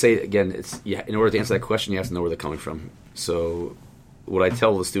 I would say, again, in order to answer that question, you have to know where they're coming from. So what I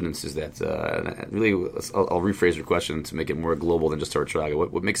tell the students is that, really, I'll rephrase your question to make it more global than just Torat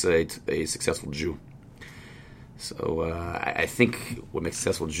Shraga. What makes a successful Jew? So I think what makes a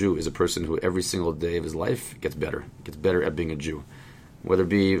successful Jew is a person who every single day of his life gets better at being a Jew. Whether it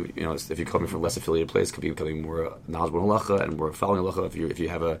be, you know, if you're coming from a less affiliated place, it could be becoming more knowledgeable in halacha and more following halacha. If you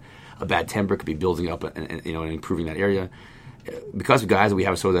have a bad temper, it could be building up and improving that area. Because guys we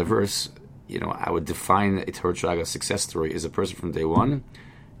have are so diverse, you know, I would define a Torat Shraga success story as a person from day one.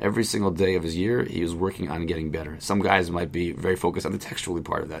 Every single day of his year, he was working on getting better. Some guys might be very focused on the textually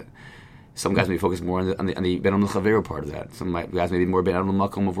part of that. Some guys may be focused more on the Ben Am L'Chavero part of that. Some guys may be more Ben Am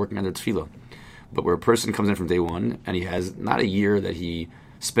L'Makom of working on their tefillah. But where a person comes in from day one, and he has not a year that he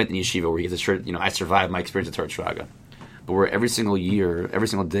spent in yeshiva where he gets a shirt, you know, I survived my experience at Torat Shraga. But where every single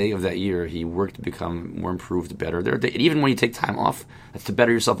day of that year, he worked to become more improved, better. Even when you take time off, that's to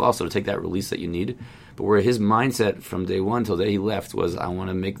better yourself also, to take that release that you need. But where his mindset from day one till the day he left was, I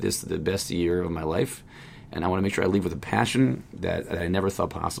want to make this the best year of my life, and I want to make sure I leave with a passion that I never thought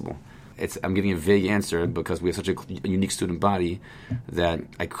possible. I'm giving a vague answer because we have such a unique student body that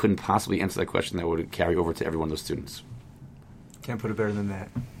I couldn't possibly answer that question that would carry over to every one of those students. Can't put it better than that.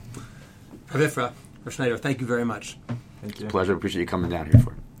 Ravifra, Schneider, thank you very much. Thank you. Pleasure. Appreciate you coming down here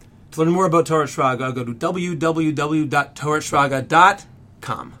for it. To learn more about Torat Shraga, go to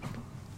www.toratshraga.com.